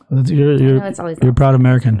 Yeah. You're a proud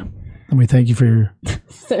American. And we thank you for your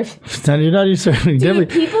service. You're not your serving. Dude,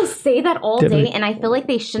 people say that all day, and I feel like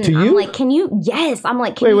they shouldn't. To you? I'm like, can you? Yes. I'm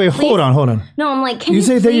like, wait, hold on. No, I'm like, can you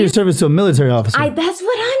say thank you for your service to a military officer? That's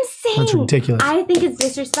what I'm saying. That's ridiculous. I think it's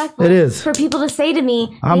disrespectful. It is. For people to say to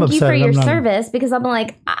me, thank you for your service, because I'm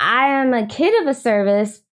like, I am a kid of a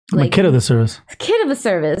service. I'm a kid of the service. Kid of a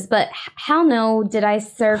service, but how no did I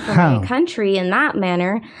serve for my country in that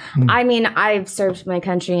manner? I mean, I've served my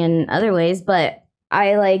country in other ways, but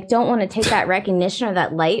I don't want to take that recognition or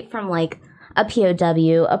that light from a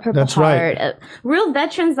POW, a Purple Heart, real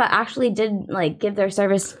veterans that actually did give their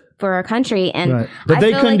service for our country, and but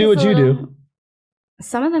they couldn't do what you do.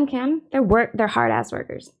 Some of them can. They're hard ass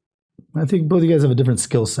workers. I think both of you guys have a different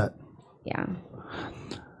skill set. Yeah.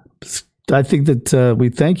 I think that we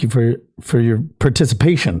thank you for your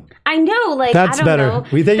participation. I know, that's I don't better. know.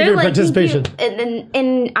 We thank you for your participation.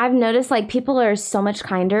 And I've noticed people are so much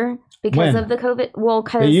kinder because of the COVID. Well,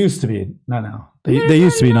 because they used to be, not now. They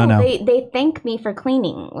used to be, not now. They thank me for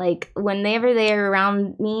cleaning. Whenever they're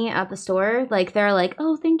around me at the store, they're like,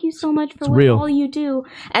 "Oh, thank you so much for all you do."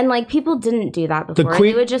 And people didn't do that before.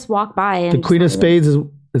 They would just walk by. And the Queen of Spades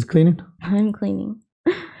is cleaning. I'm cleaning.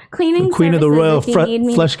 Cleaning the Queen of the Royal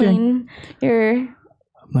Flesh Gang. I'm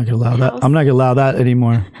not gonna allow that. I'm not gonna allow that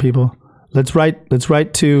anymore, people. Let's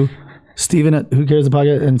write to Steven at Who Cares the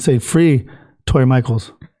Podcast and say free Tori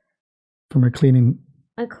Michaels from her cleaning.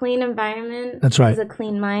 A clean environment. That's right. Is a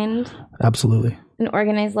clean mind. Absolutely. An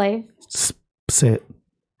organized life. Say it.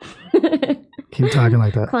 Keep talking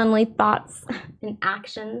like that. Cleanly thoughts and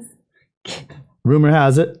actions. Rumor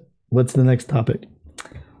has it. What's the next topic?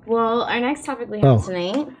 Well, our next topic we have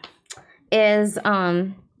tonight is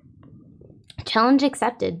challenge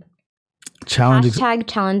accepted. Challenge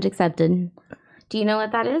accepted. Do you know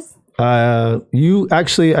what that is? You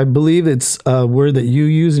actually, I believe it's a word that you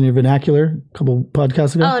use in your vernacular a couple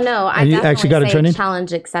podcasts ago. Oh no, I you actually got it trending.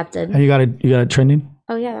 Challenge accepted. And you got it trending.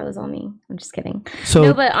 Oh yeah, that was all me. I'm just kidding. So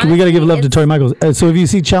no, but honestly, we got to give love to Tori Michaels. So if you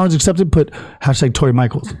see challenge accepted, put #Tori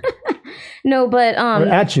Michaels. No, but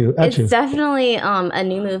it's definitely a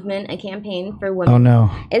new movement, a campaign for women. Oh no,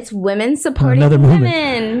 it's women supporting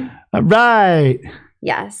women. All right.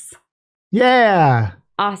 Yes. Yeah.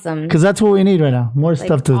 Awesome. Because that's what we need right now. More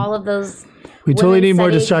stuff to. All of those. We totally need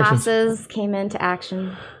more distractions. Classes came into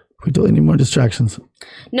action. We totally need more distractions.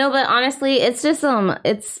 No, but honestly, it's just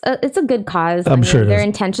it's a good cause. I'm sure their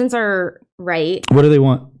intentions are right. What do they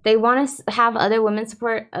want? They want to have other women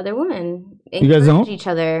support other women. You guys don't? Each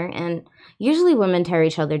other, and usually women tear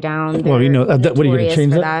each other down. Well, what are you going to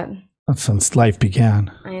change that? That's since life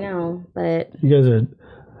began. I know, but you guys are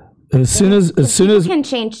as soon as can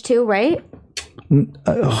change too, right?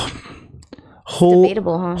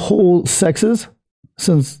 Debatable, huh? Whole sexes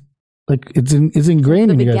since it's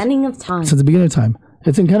ingrained in you guys. Beginning of time. Since the beginning of time,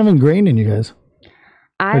 it's kind of ingrained in you guys.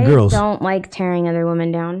 I don't like tearing other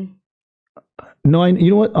women down. No, you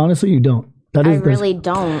know what? Honestly, you don't. I really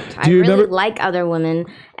don't. I really like other women,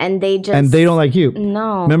 and they don't like you.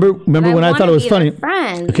 No. Remember when I thought it was funny?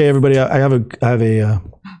 Okay, everybody, I have a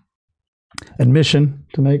admission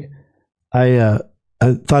to make. I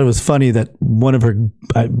thought it was funny that one of her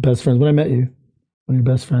best friends, when I met you, one of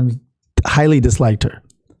your best friends, highly disliked her.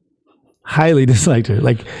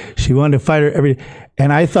 Like, she wanted to fight her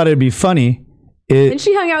and I thought it'd be funny. And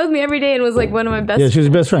she hung out with me every day and was like one of my best friends. Yeah, she was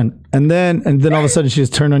your best friend. And then all of a sudden she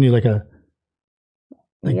just turned on you like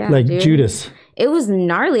Judas. It was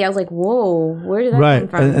gnarly. I was like, whoa, where did that come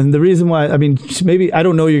from? And the reason why, I mean, maybe, I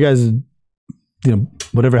don't know you guys,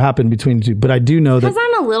 whatever happened between you two, but I do know that. Because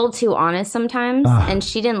I'm a little too honest sometimes, and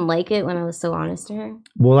she didn't like it when I was so honest to her.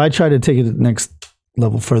 Well, I tried to take it to the next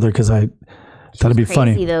level further because I thought it'd be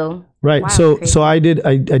funny. Though. Right. Wow, so I did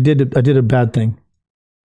a bad thing.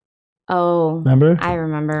 Oh. Remember? I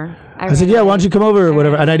remember. I said, yeah, why don't you come over or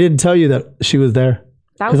whatever? And I didn't tell you that she was there.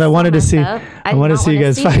 Because I wanted to see. I wanted to see you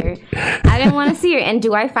guys fight. I didn't want to see her. And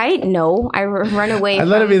do I fight? No. I run away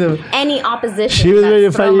from any opposition. She was ready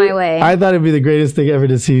to fight my way. I thought it'd be the greatest thing ever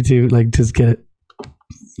to see you two, like, just get it.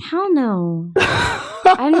 Hell no.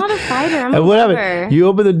 I'm not a fighter. I'm a lover. You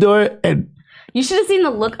opened the door and... You should have seen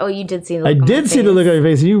the look. Oh, you did see the look. I did see the look on your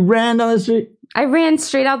face. You ran down the street. I ran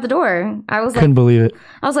straight out the door. Couldn't believe it.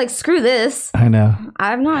 I was like, screw this. I know.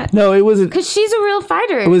 I'm not. No, it wasn't. Because she's a real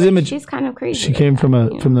fighter. It was immature. She's kind of crazy. She came from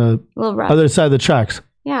the other side of the tracks.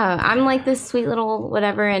 Yeah, I'm like this sweet little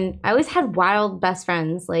whatever. And I always had wild best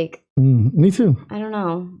friends. Like, me too. I don't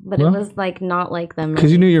know. But it was like not like them.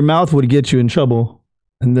 Because you knew your mouth would get you in trouble.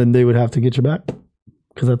 And then they would have to get you back.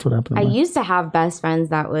 Because that's what happened. I used to have best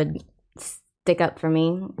friends that would stick up for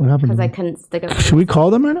me. What happened? Because I couldn't stick up for Should we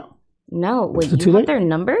call them right now? No. Wait, you have their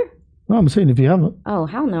number? No, I'm saying if you have it. Oh,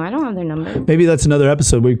 hell no. I don't have their number. Maybe that's another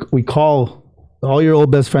episode. We call all your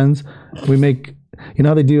old best friends. We make, you know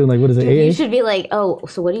how they do, like, what is it, AA? You should be like, oh,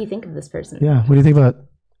 so what do you think of this person? Yeah. What do you think about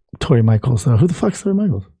Tori Michaels? Who the fuck's Tori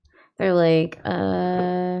Michaels? They're like,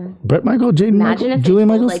 Brett Michael, Jaden Michael, imagine if Julian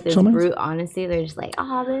they Michaels, like this brute honesty. They're just like,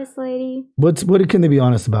 oh, this lady. What can they be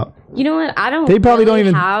honest about? You know what? I don't. They probably don't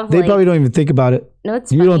even. They probably don't even think about it. No,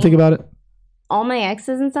 it's you funny. Don't think about it. All my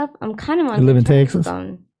exes and stuff. I'm kind of on. You live in Texas.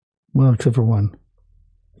 Well, except for one.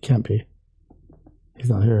 Can't be. He's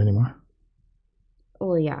not here anymore.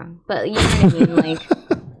 Well, yeah, but you know what I mean.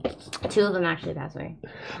 Like, two of them actually passed away.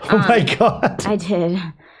 Oh my god! I did.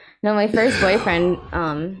 No, my first boyfriend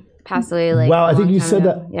passed away. Like, wow, I think you said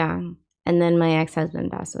that. Yeah, and then my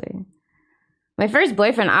ex-husband passed away. My first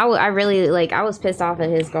boyfriend, I really I was pissed off at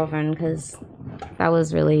his girlfriend because that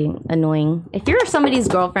was really annoying. If you're somebody's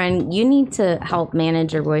girlfriend, you need to help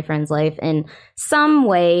manage your boyfriend's life in some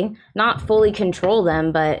way, not fully control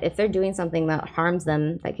them, but if they're doing something that harms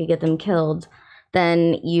them, that could get them killed,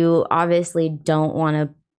 then you obviously don't want to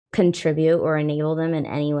contribute or enable them in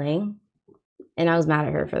any way. And I was mad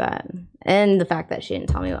at her for that. And the fact that she didn't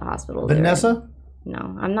tell me what hospital. Vanessa?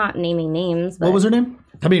 No, I'm not naming names. But what was her name?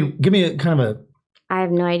 I mean, give me a kind of a... I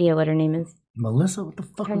have no idea what her name is. Melissa? What the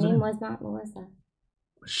fuck her was her name? Her name was not Melissa.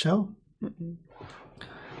 Michelle? Mm-mm.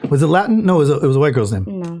 Was it Latin? No, it was a white girl's name.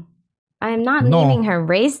 No. I am not naming her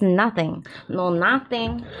race, nothing. No,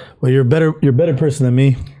 nothing. Well, you're a better person than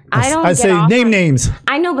me. I say name names.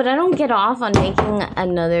 I know, but I don't get off on making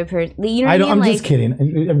another person. You know what I mean? I'm just kidding.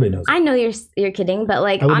 Everybody knows. I know you're kidding, but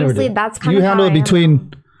like honestly, that's kind of how handle it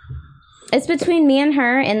between. It's between me and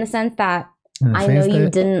her in the sense that I know you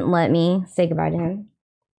didn't let me say goodbye to him.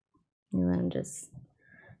 You let him just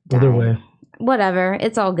die. Either way. Whatever.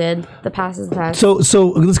 It's all good. The past is the past. So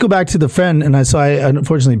let's go back to the friend. And I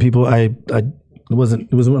unfortunately, people, it was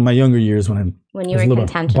one of my younger years when you were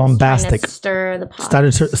contentious, bombastic, stir the pot.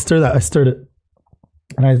 Started to stir that. I stirred it,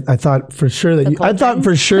 and I thought for sure that I thought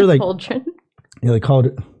for sure like cauldron. Yeah, they called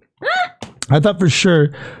it. I thought for sure.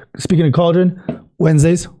 Speaking of cauldron,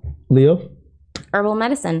 Wednesdays, Leo, herbal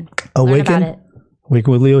medicine. Awaken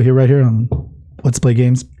with Leo right here on Let's Play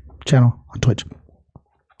Games channel on Twitch.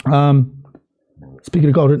 Speaking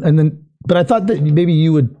of cauldron, and then but I thought that maybe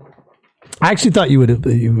you would. I actually thought you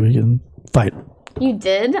would fight. You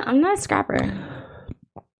did? I'm not a scrapper.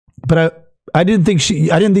 But I didn't think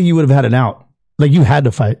you would have had an out. Like you had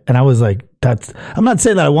to fight. And I was like, I'm not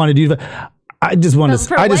saying that I wanted you to. I just wanted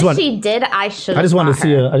to. I just wanted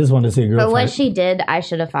to see a girl. For what she did, I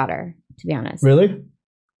should have fought her, to be honest. Really?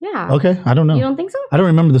 Yeah. Okay. I don't know. You don't think so? I don't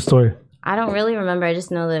remember the story. I don't really remember. I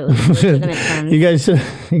just know that it was legitimate terms. You guys should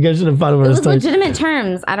have fought over the story. Legitimate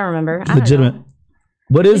terms. I don't remember. Legitimate.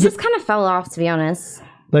 What is it? Just kind of fell off, to be honest.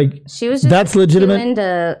 Like she was just that's legitimate.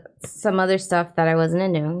 Into some other stuff that I wasn't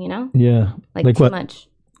into, you know? Yeah. Like too what? Much.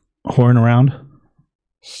 Whoring around.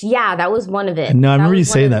 Yeah, that was one of it. No, I remember you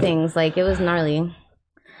saying that. Things like it was gnarly.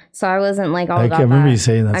 So I wasn't like all about that. I remember you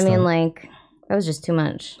saying that. I mean, like that was just too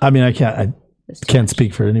much. I mean, I can't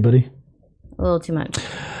speak for anybody. A little too much.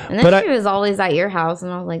 And then she was always at your house,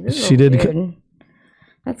 and I was like, "This is weird.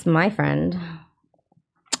 That's my friend."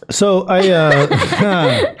 So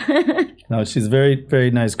no, she's a very,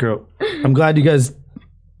 very nice girl. I'm glad you guys.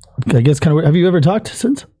 I guess kind of. Have you ever talked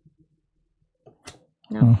since?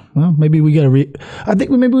 No. Oh, well, maybe we got to I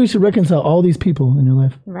think maybe we should reconcile all these people in your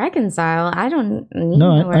life. Reconcile? I don't need.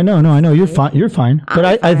 No, I know. You're fine. You're fine.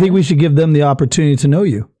 But I think we should give them the opportunity to know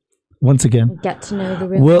you once again. Get to know the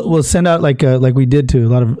real. We'll send out like we did to a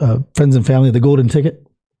lot of friends and family the golden ticket,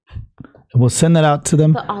 and we'll send that out to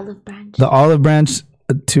them. The olive branch. The olive branch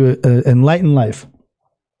to enlighten life,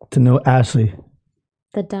 to know Ashley.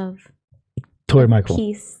 The dove. Tori Michael.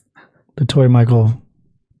 Peace. The Tori Michael,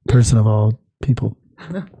 person of all people.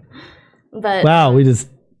 But wow, we just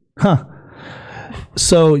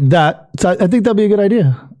So I think that'd be a good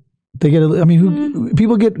idea. They get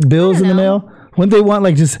people get bills in the mail. Wouldn't they want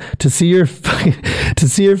like just to see your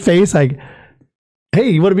face like, hey,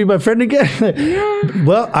 you want to be my friend again? Yeah.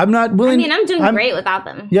 Well, I'm not willing. I mean, I'm doing great without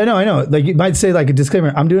them. Yeah, no, I know. Like you might say like a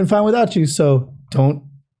disclaimer, I'm doing fine without you, so don't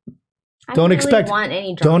expect want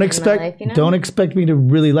any drama in my life, you know? Don't expect me to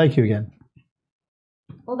really like you again.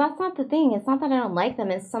 Well, that's not the thing. It's not that I don't like them.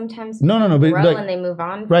 It's sometimes no, but grow and they move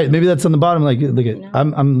on. Right. Maybe that's on the bottom. Like, look at,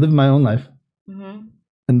 I'm living my own life.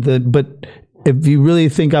 Mm-hmm. But if you really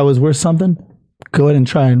think I was worth something, go ahead and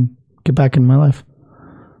try and get back in my life.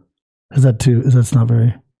 That's not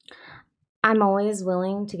very. I'm always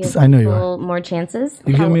willing to give people more chances.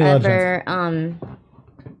 You give me a lot of chances.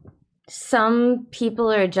 Some people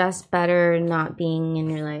are just better not being in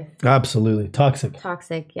your life. Absolutely. Toxic,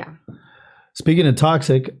 yeah. Speaking of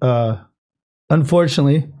toxic,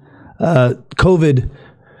 unfortunately, COVID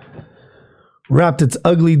wrapped its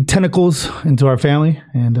ugly tentacles into our family,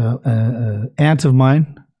 and aunt of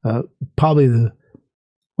mine, probably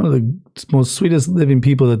one of the most sweetest living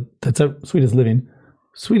people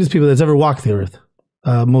sweetest people that's ever walked the earth,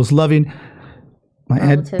 most loving. My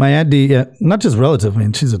aunt D, not just relative. I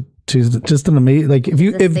mean, she's just an amazing. Like if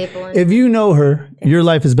you know her, your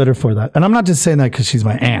life is better for that. And I'm not just saying that because she's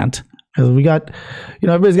my aunt. Because we got,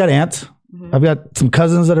 everybody's got aunts. Mm-hmm. I've got some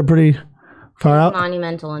cousins that are pretty far out.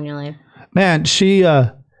 Monumental in your life. Man, she, you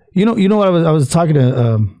know what I was talking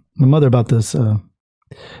to my mother about this.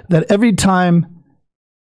 That every time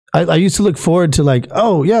I used to look forward to like,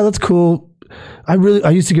 oh yeah, that's cool. I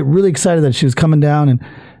used to get really excited that she was coming down, and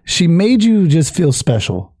she made you just feel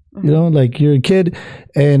special. Mm-hmm. Like you're a kid,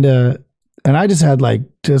 and I just had like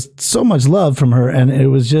just so much love from her, and it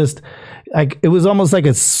was just. Like it was almost like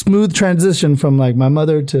a smooth transition from like my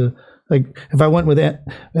mother to like if I went with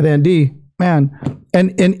Aunt D, man,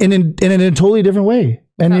 and in a totally different way.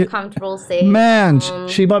 And comfortable, safe. Man,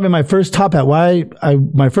 she bought me my first top hat.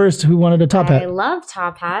 Who wanted a top hat? I love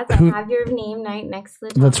top hats. I have your name right next to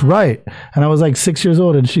the top That's hat. Right. And I was like 6 years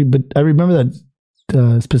old, but I remember that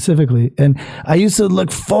specifically. And I used to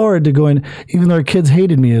look forward to going, even though our kids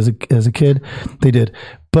hated me as a kid, they did.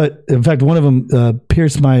 But in fact, one of them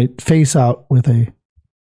pierced my face out with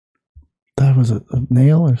that was a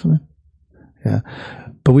nail or something. Yeah,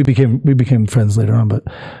 but we became friends later on. But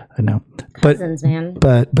I know cousins, man.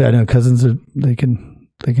 But I know cousins they can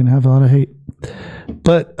have a lot of hate.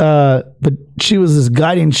 But she was this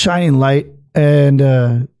guiding, shining light, and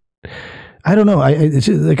I don't know.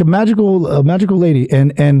 She's like a magical lady,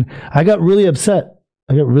 and I got really upset.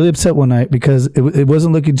 One night because it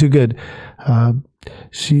wasn't looking too good.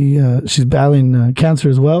 She's battling cancer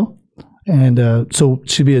as well, and so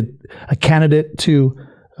she'd be a candidate to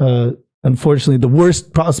unfortunately the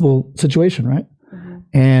worst possible situation, right? Mm-hmm.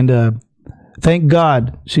 And thank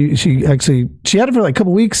God she had it for like a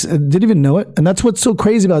couple weeks and didn't even know it. And that's what's so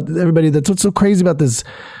crazy about everybody. That's what's so crazy about this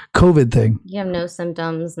COVID thing. You have no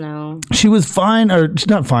symptoms, no. She was fine, or she's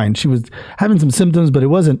not fine. She was having some symptoms, but it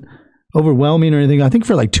wasn't overwhelming or anything. I think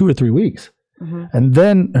for like 2 or 3 weeks, mm-hmm. and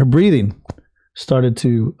then her breathing started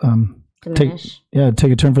to take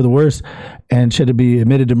a turn for the worse, and she had to be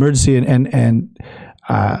admitted to emergency. And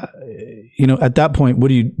at that point, what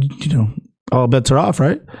do you all bets are off,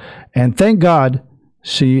 right? And thank God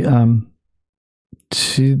she's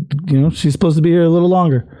supposed to be here a little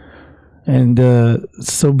longer, and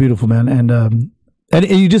so beautiful, man. And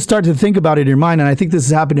you just start to think about it in your mind, and I think this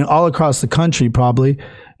is happening all across the country, probably.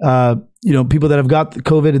 People that have got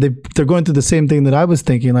COVID, they're going through the same thing that I was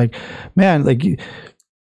thinking. Like, man, like you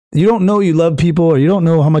don't know you love people, or you don't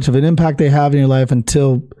know how much of an impact they have in your life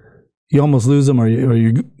until you almost lose them, or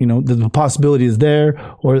the possibility is there,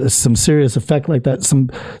 or some serious effect like that, some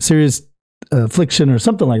serious affliction or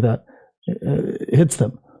something like that hits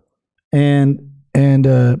them. And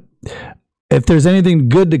if there's anything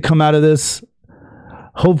good to come out of this,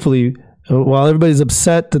 hopefully, while everybody's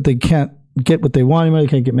upset that they can't get what they want, they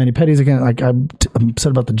can't get mani-pedis, they can't, I'm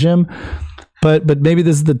upset about the gym, but maybe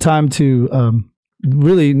this is the time to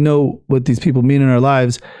really know what these people mean in our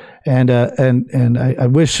lives. And I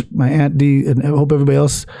wish my Aunt Dee, and I hope everybody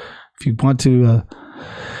else, if you want to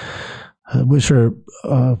wish her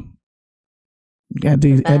Aunt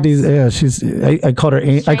Dee, yeah, I called her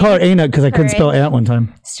Aina because I couldn't spell aunt one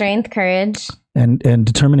time. Strength, courage, and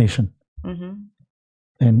determination,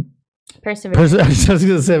 and perseverance. I was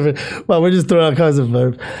going to say, well, we're just throwing out kinds of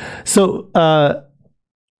verbs. So, but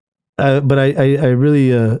I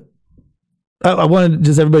really, I wanted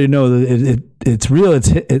just everybody to know that it's real.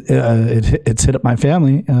 It's hit up my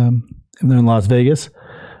family, and they're in Las Vegas,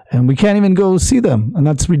 and we can't even go see them, and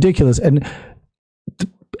that's ridiculous. And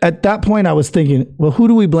at that point, I was thinking, well, who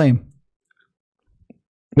do we blame?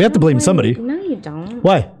 We have to blame somebody. No, you don't.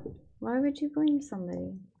 Why? Why would you blame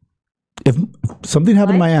somebody? If something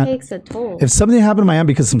happened to my aunt, takes a toll. If something happened to my aunt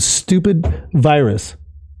because some stupid virus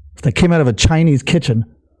that came out of a Chinese kitchen,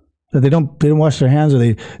 that they didn't wash their hands, or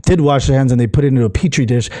they did wash their hands and they put it into a petri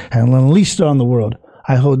dish and unleashed it on the world,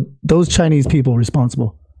 I hold those Chinese people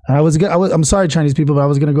responsible. And I'm sorry, Chinese people, but I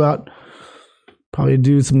was going to go out, probably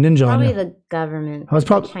do some ninja on you. Probably the government.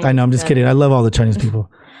 I know, I'm just kidding. I love all the Chinese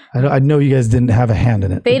people. I know you guys didn't have a hand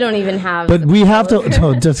in it. They don't even have. But we have to.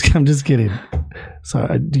 No, I'm just kidding.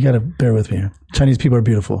 Sorry, you got to bear with me here. Chinese people are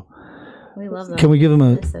beautiful. We love them. Can we give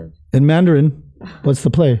them in Mandarin? What's the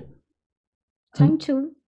play? Chang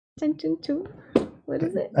Chu. Chang Chu Chu. What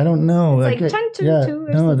is it? I don't know. It's like Chang Chu Chu.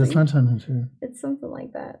 No, that's not Chang Chu. It's something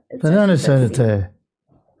like that. It's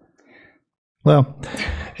well,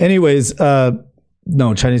 anyways,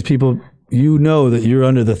 no, Chinese people, you know that you're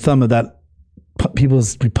under the thumb of that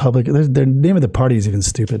People's Republic. Their name of the party is even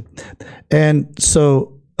stupid. And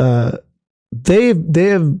so they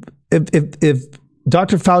have, if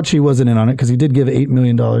Dr. Fauci wasn't in on it, because he did give $8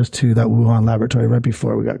 million to that Wuhan laboratory right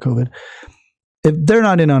before we got COVID. If they're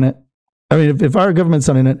not in on it, I mean, if our government's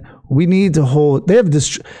not in it, we need to hold, they have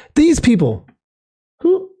these people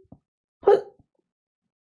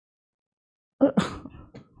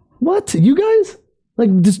what? You guys?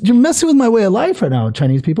 You're messing with my way of life right now,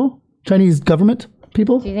 Chinese people. Chinese government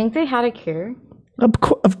people. Do you think they had a cure?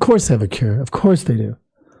 Of course they have a cure. Of course they do.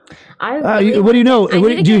 What do you know? Do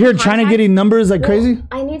you hear China getting numbers like crazy?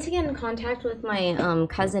 I need to get in contact with my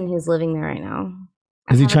cousin who's living there right now.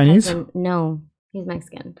 Is he Chinese? No, he's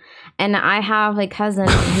Mexican. And I have a cousin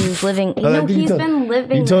who's living. He's been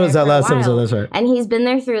living. You told us that last episode. That's right. And he's been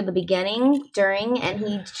there through the beginning, during, and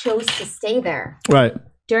he chose to stay there. Right.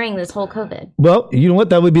 During this whole COVID. Well, you know what?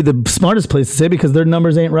 That would be the smartest place to say, because their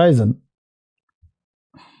numbers ain't rising.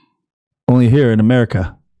 Only here in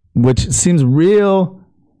America, which seems real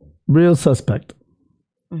suspect.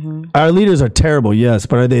 Mm-hmm. Our leaders are terrible, yes,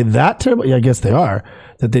 but are they that terrible? Yeah, I guess they are.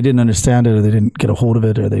 That they didn't understand it, or they didn't get a hold of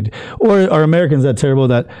it, or are Americans that terrible?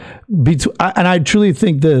 That and I truly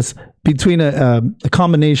think this, between a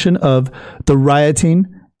combination of the rioting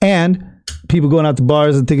and people going out to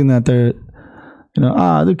bars and thinking that they're,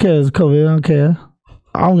 who cares? COVID, I don't care.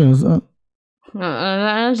 I'm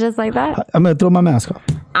gonna just like that. I'm gonna throw my mask off.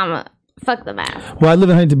 Fuck the mask. Well, I live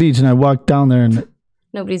in Huntington Beach, and I walk down there, and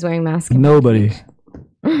nobody's wearing masks. Nobody.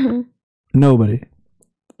 Nobody.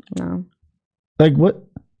 No. What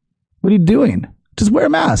are you doing? Just wear a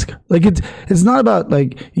mask. It's not about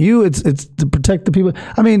you. It's to protect the people.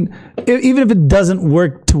 I mean, even if it doesn't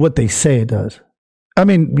work to what they say it does. I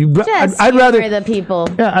mean, I'd rather the people.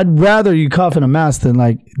 Yeah, I'd rather you cough in a mask than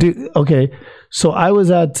okay. So I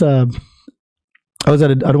was at I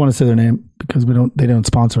don't want to say their name because they don't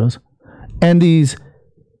sponsor us. And these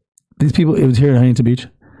people, it was here in Huntington Beach.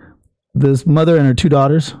 This mother and her two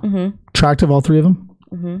daughters, attractive, all three of them.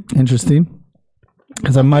 Mm-hmm. Interesting.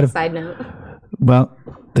 Because I might have. Side note. Well,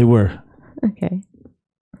 they were. Okay.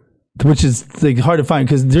 Which is hard to find,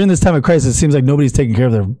 because during this time of crisis, it seems like nobody's taking care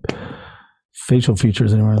of their facial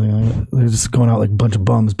features anymore. They're just going out like a bunch of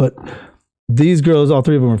bums. But these girls, all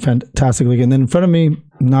three of them, were fantastic looking. And then in front of me,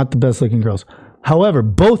 not the best looking girls. However,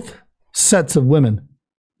 both sets of women,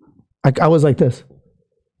 I was like this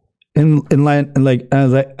in line, and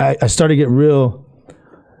I started to get real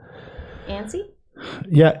antsy.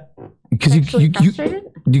 Yeah, because you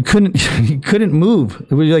couldn't move.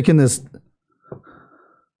 It was like in this,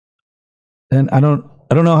 and I don't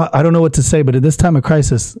know what to say. But at this time of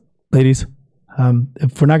crisis, ladies,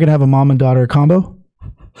 if we're not gonna have a mom and daughter combo,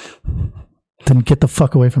 Then get the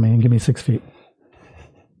fuck away from me and give me 6 feet.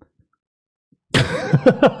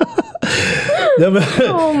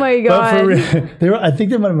 Oh my god! I think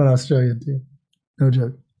they might have been Australian too. No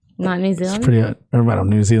joke. Not New Zealand. It's pretty. Everybody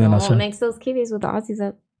New Zealand. What makes those kiwis with the Aussies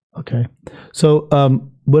up? Okay. So,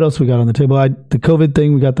 what else we got on the table? The COVID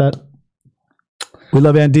thing. We got that. We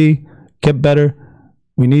love Aunt D. Get better.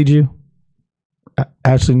 We need you.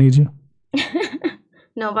 Ashley needs you.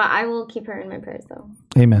 No, but I will keep her in my prayers though.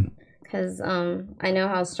 Amen. Because I know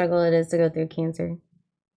how struggle it is to go through cancer.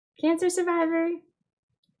 Cancer survivor.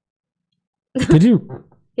 Did you?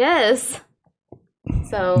 Yes.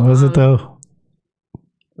 So. Was it though?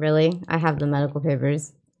 Really? I have the medical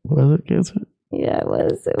papers. Was it cancer? Yeah, it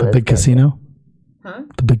was. The big casino? Huh?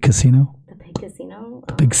 The big casino? The big casino?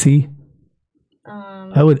 The big C?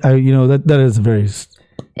 That is very...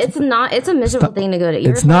 It's a miserable thing to go to.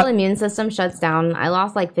 Your whole immune system shuts down. I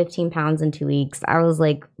lost like 15 pounds in 2 weeks. I was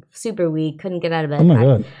like super weak, couldn't get out of bed. Oh my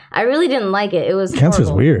God. I really didn't like it. It was Cancer's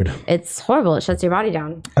horrible. Weird. It's horrible. It shuts your body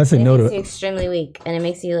down. I say no to it. It makes you extremely weak and it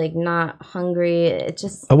makes you like not hungry. It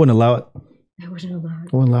just... I wouldn't allow it. I wouldn't allow it.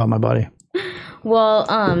 I wouldn't allow it in my body. Well,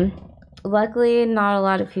 luckily not a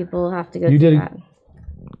lot of people have to go through that. You did.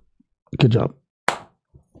 Good job.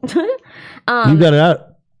 You got it out.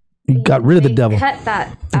 You got rid of the devil. Cut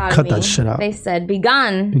that out. Cut that shit out. They said, "Be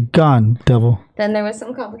gone." Be gone, devil. Then there was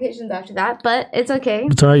some complications after that, but it's okay.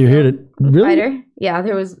 It's all right. You heard it. Really? Fighter. Yeah,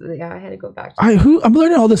 there was. Yeah, I had to go back. I'm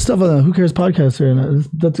learning all this stuff on the Who Cares podcast here, and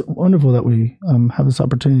that's wonderful that we have this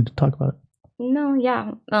opportunity to talk about it. No,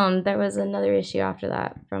 yeah. There was another issue after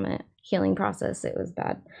that from it. Healing process. It was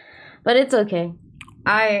bad, but it's okay.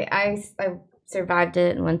 I survived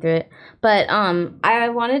it and went through it. But I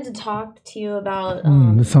wanted to talk to you about.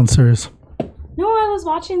 This sounds serious. No, I was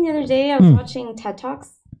watching the other day. I was watching TED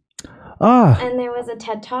Talks. And there was a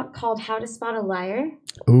TED Talk called "How to Spot a Liar."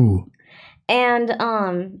 Ooh. And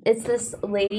it's this lady.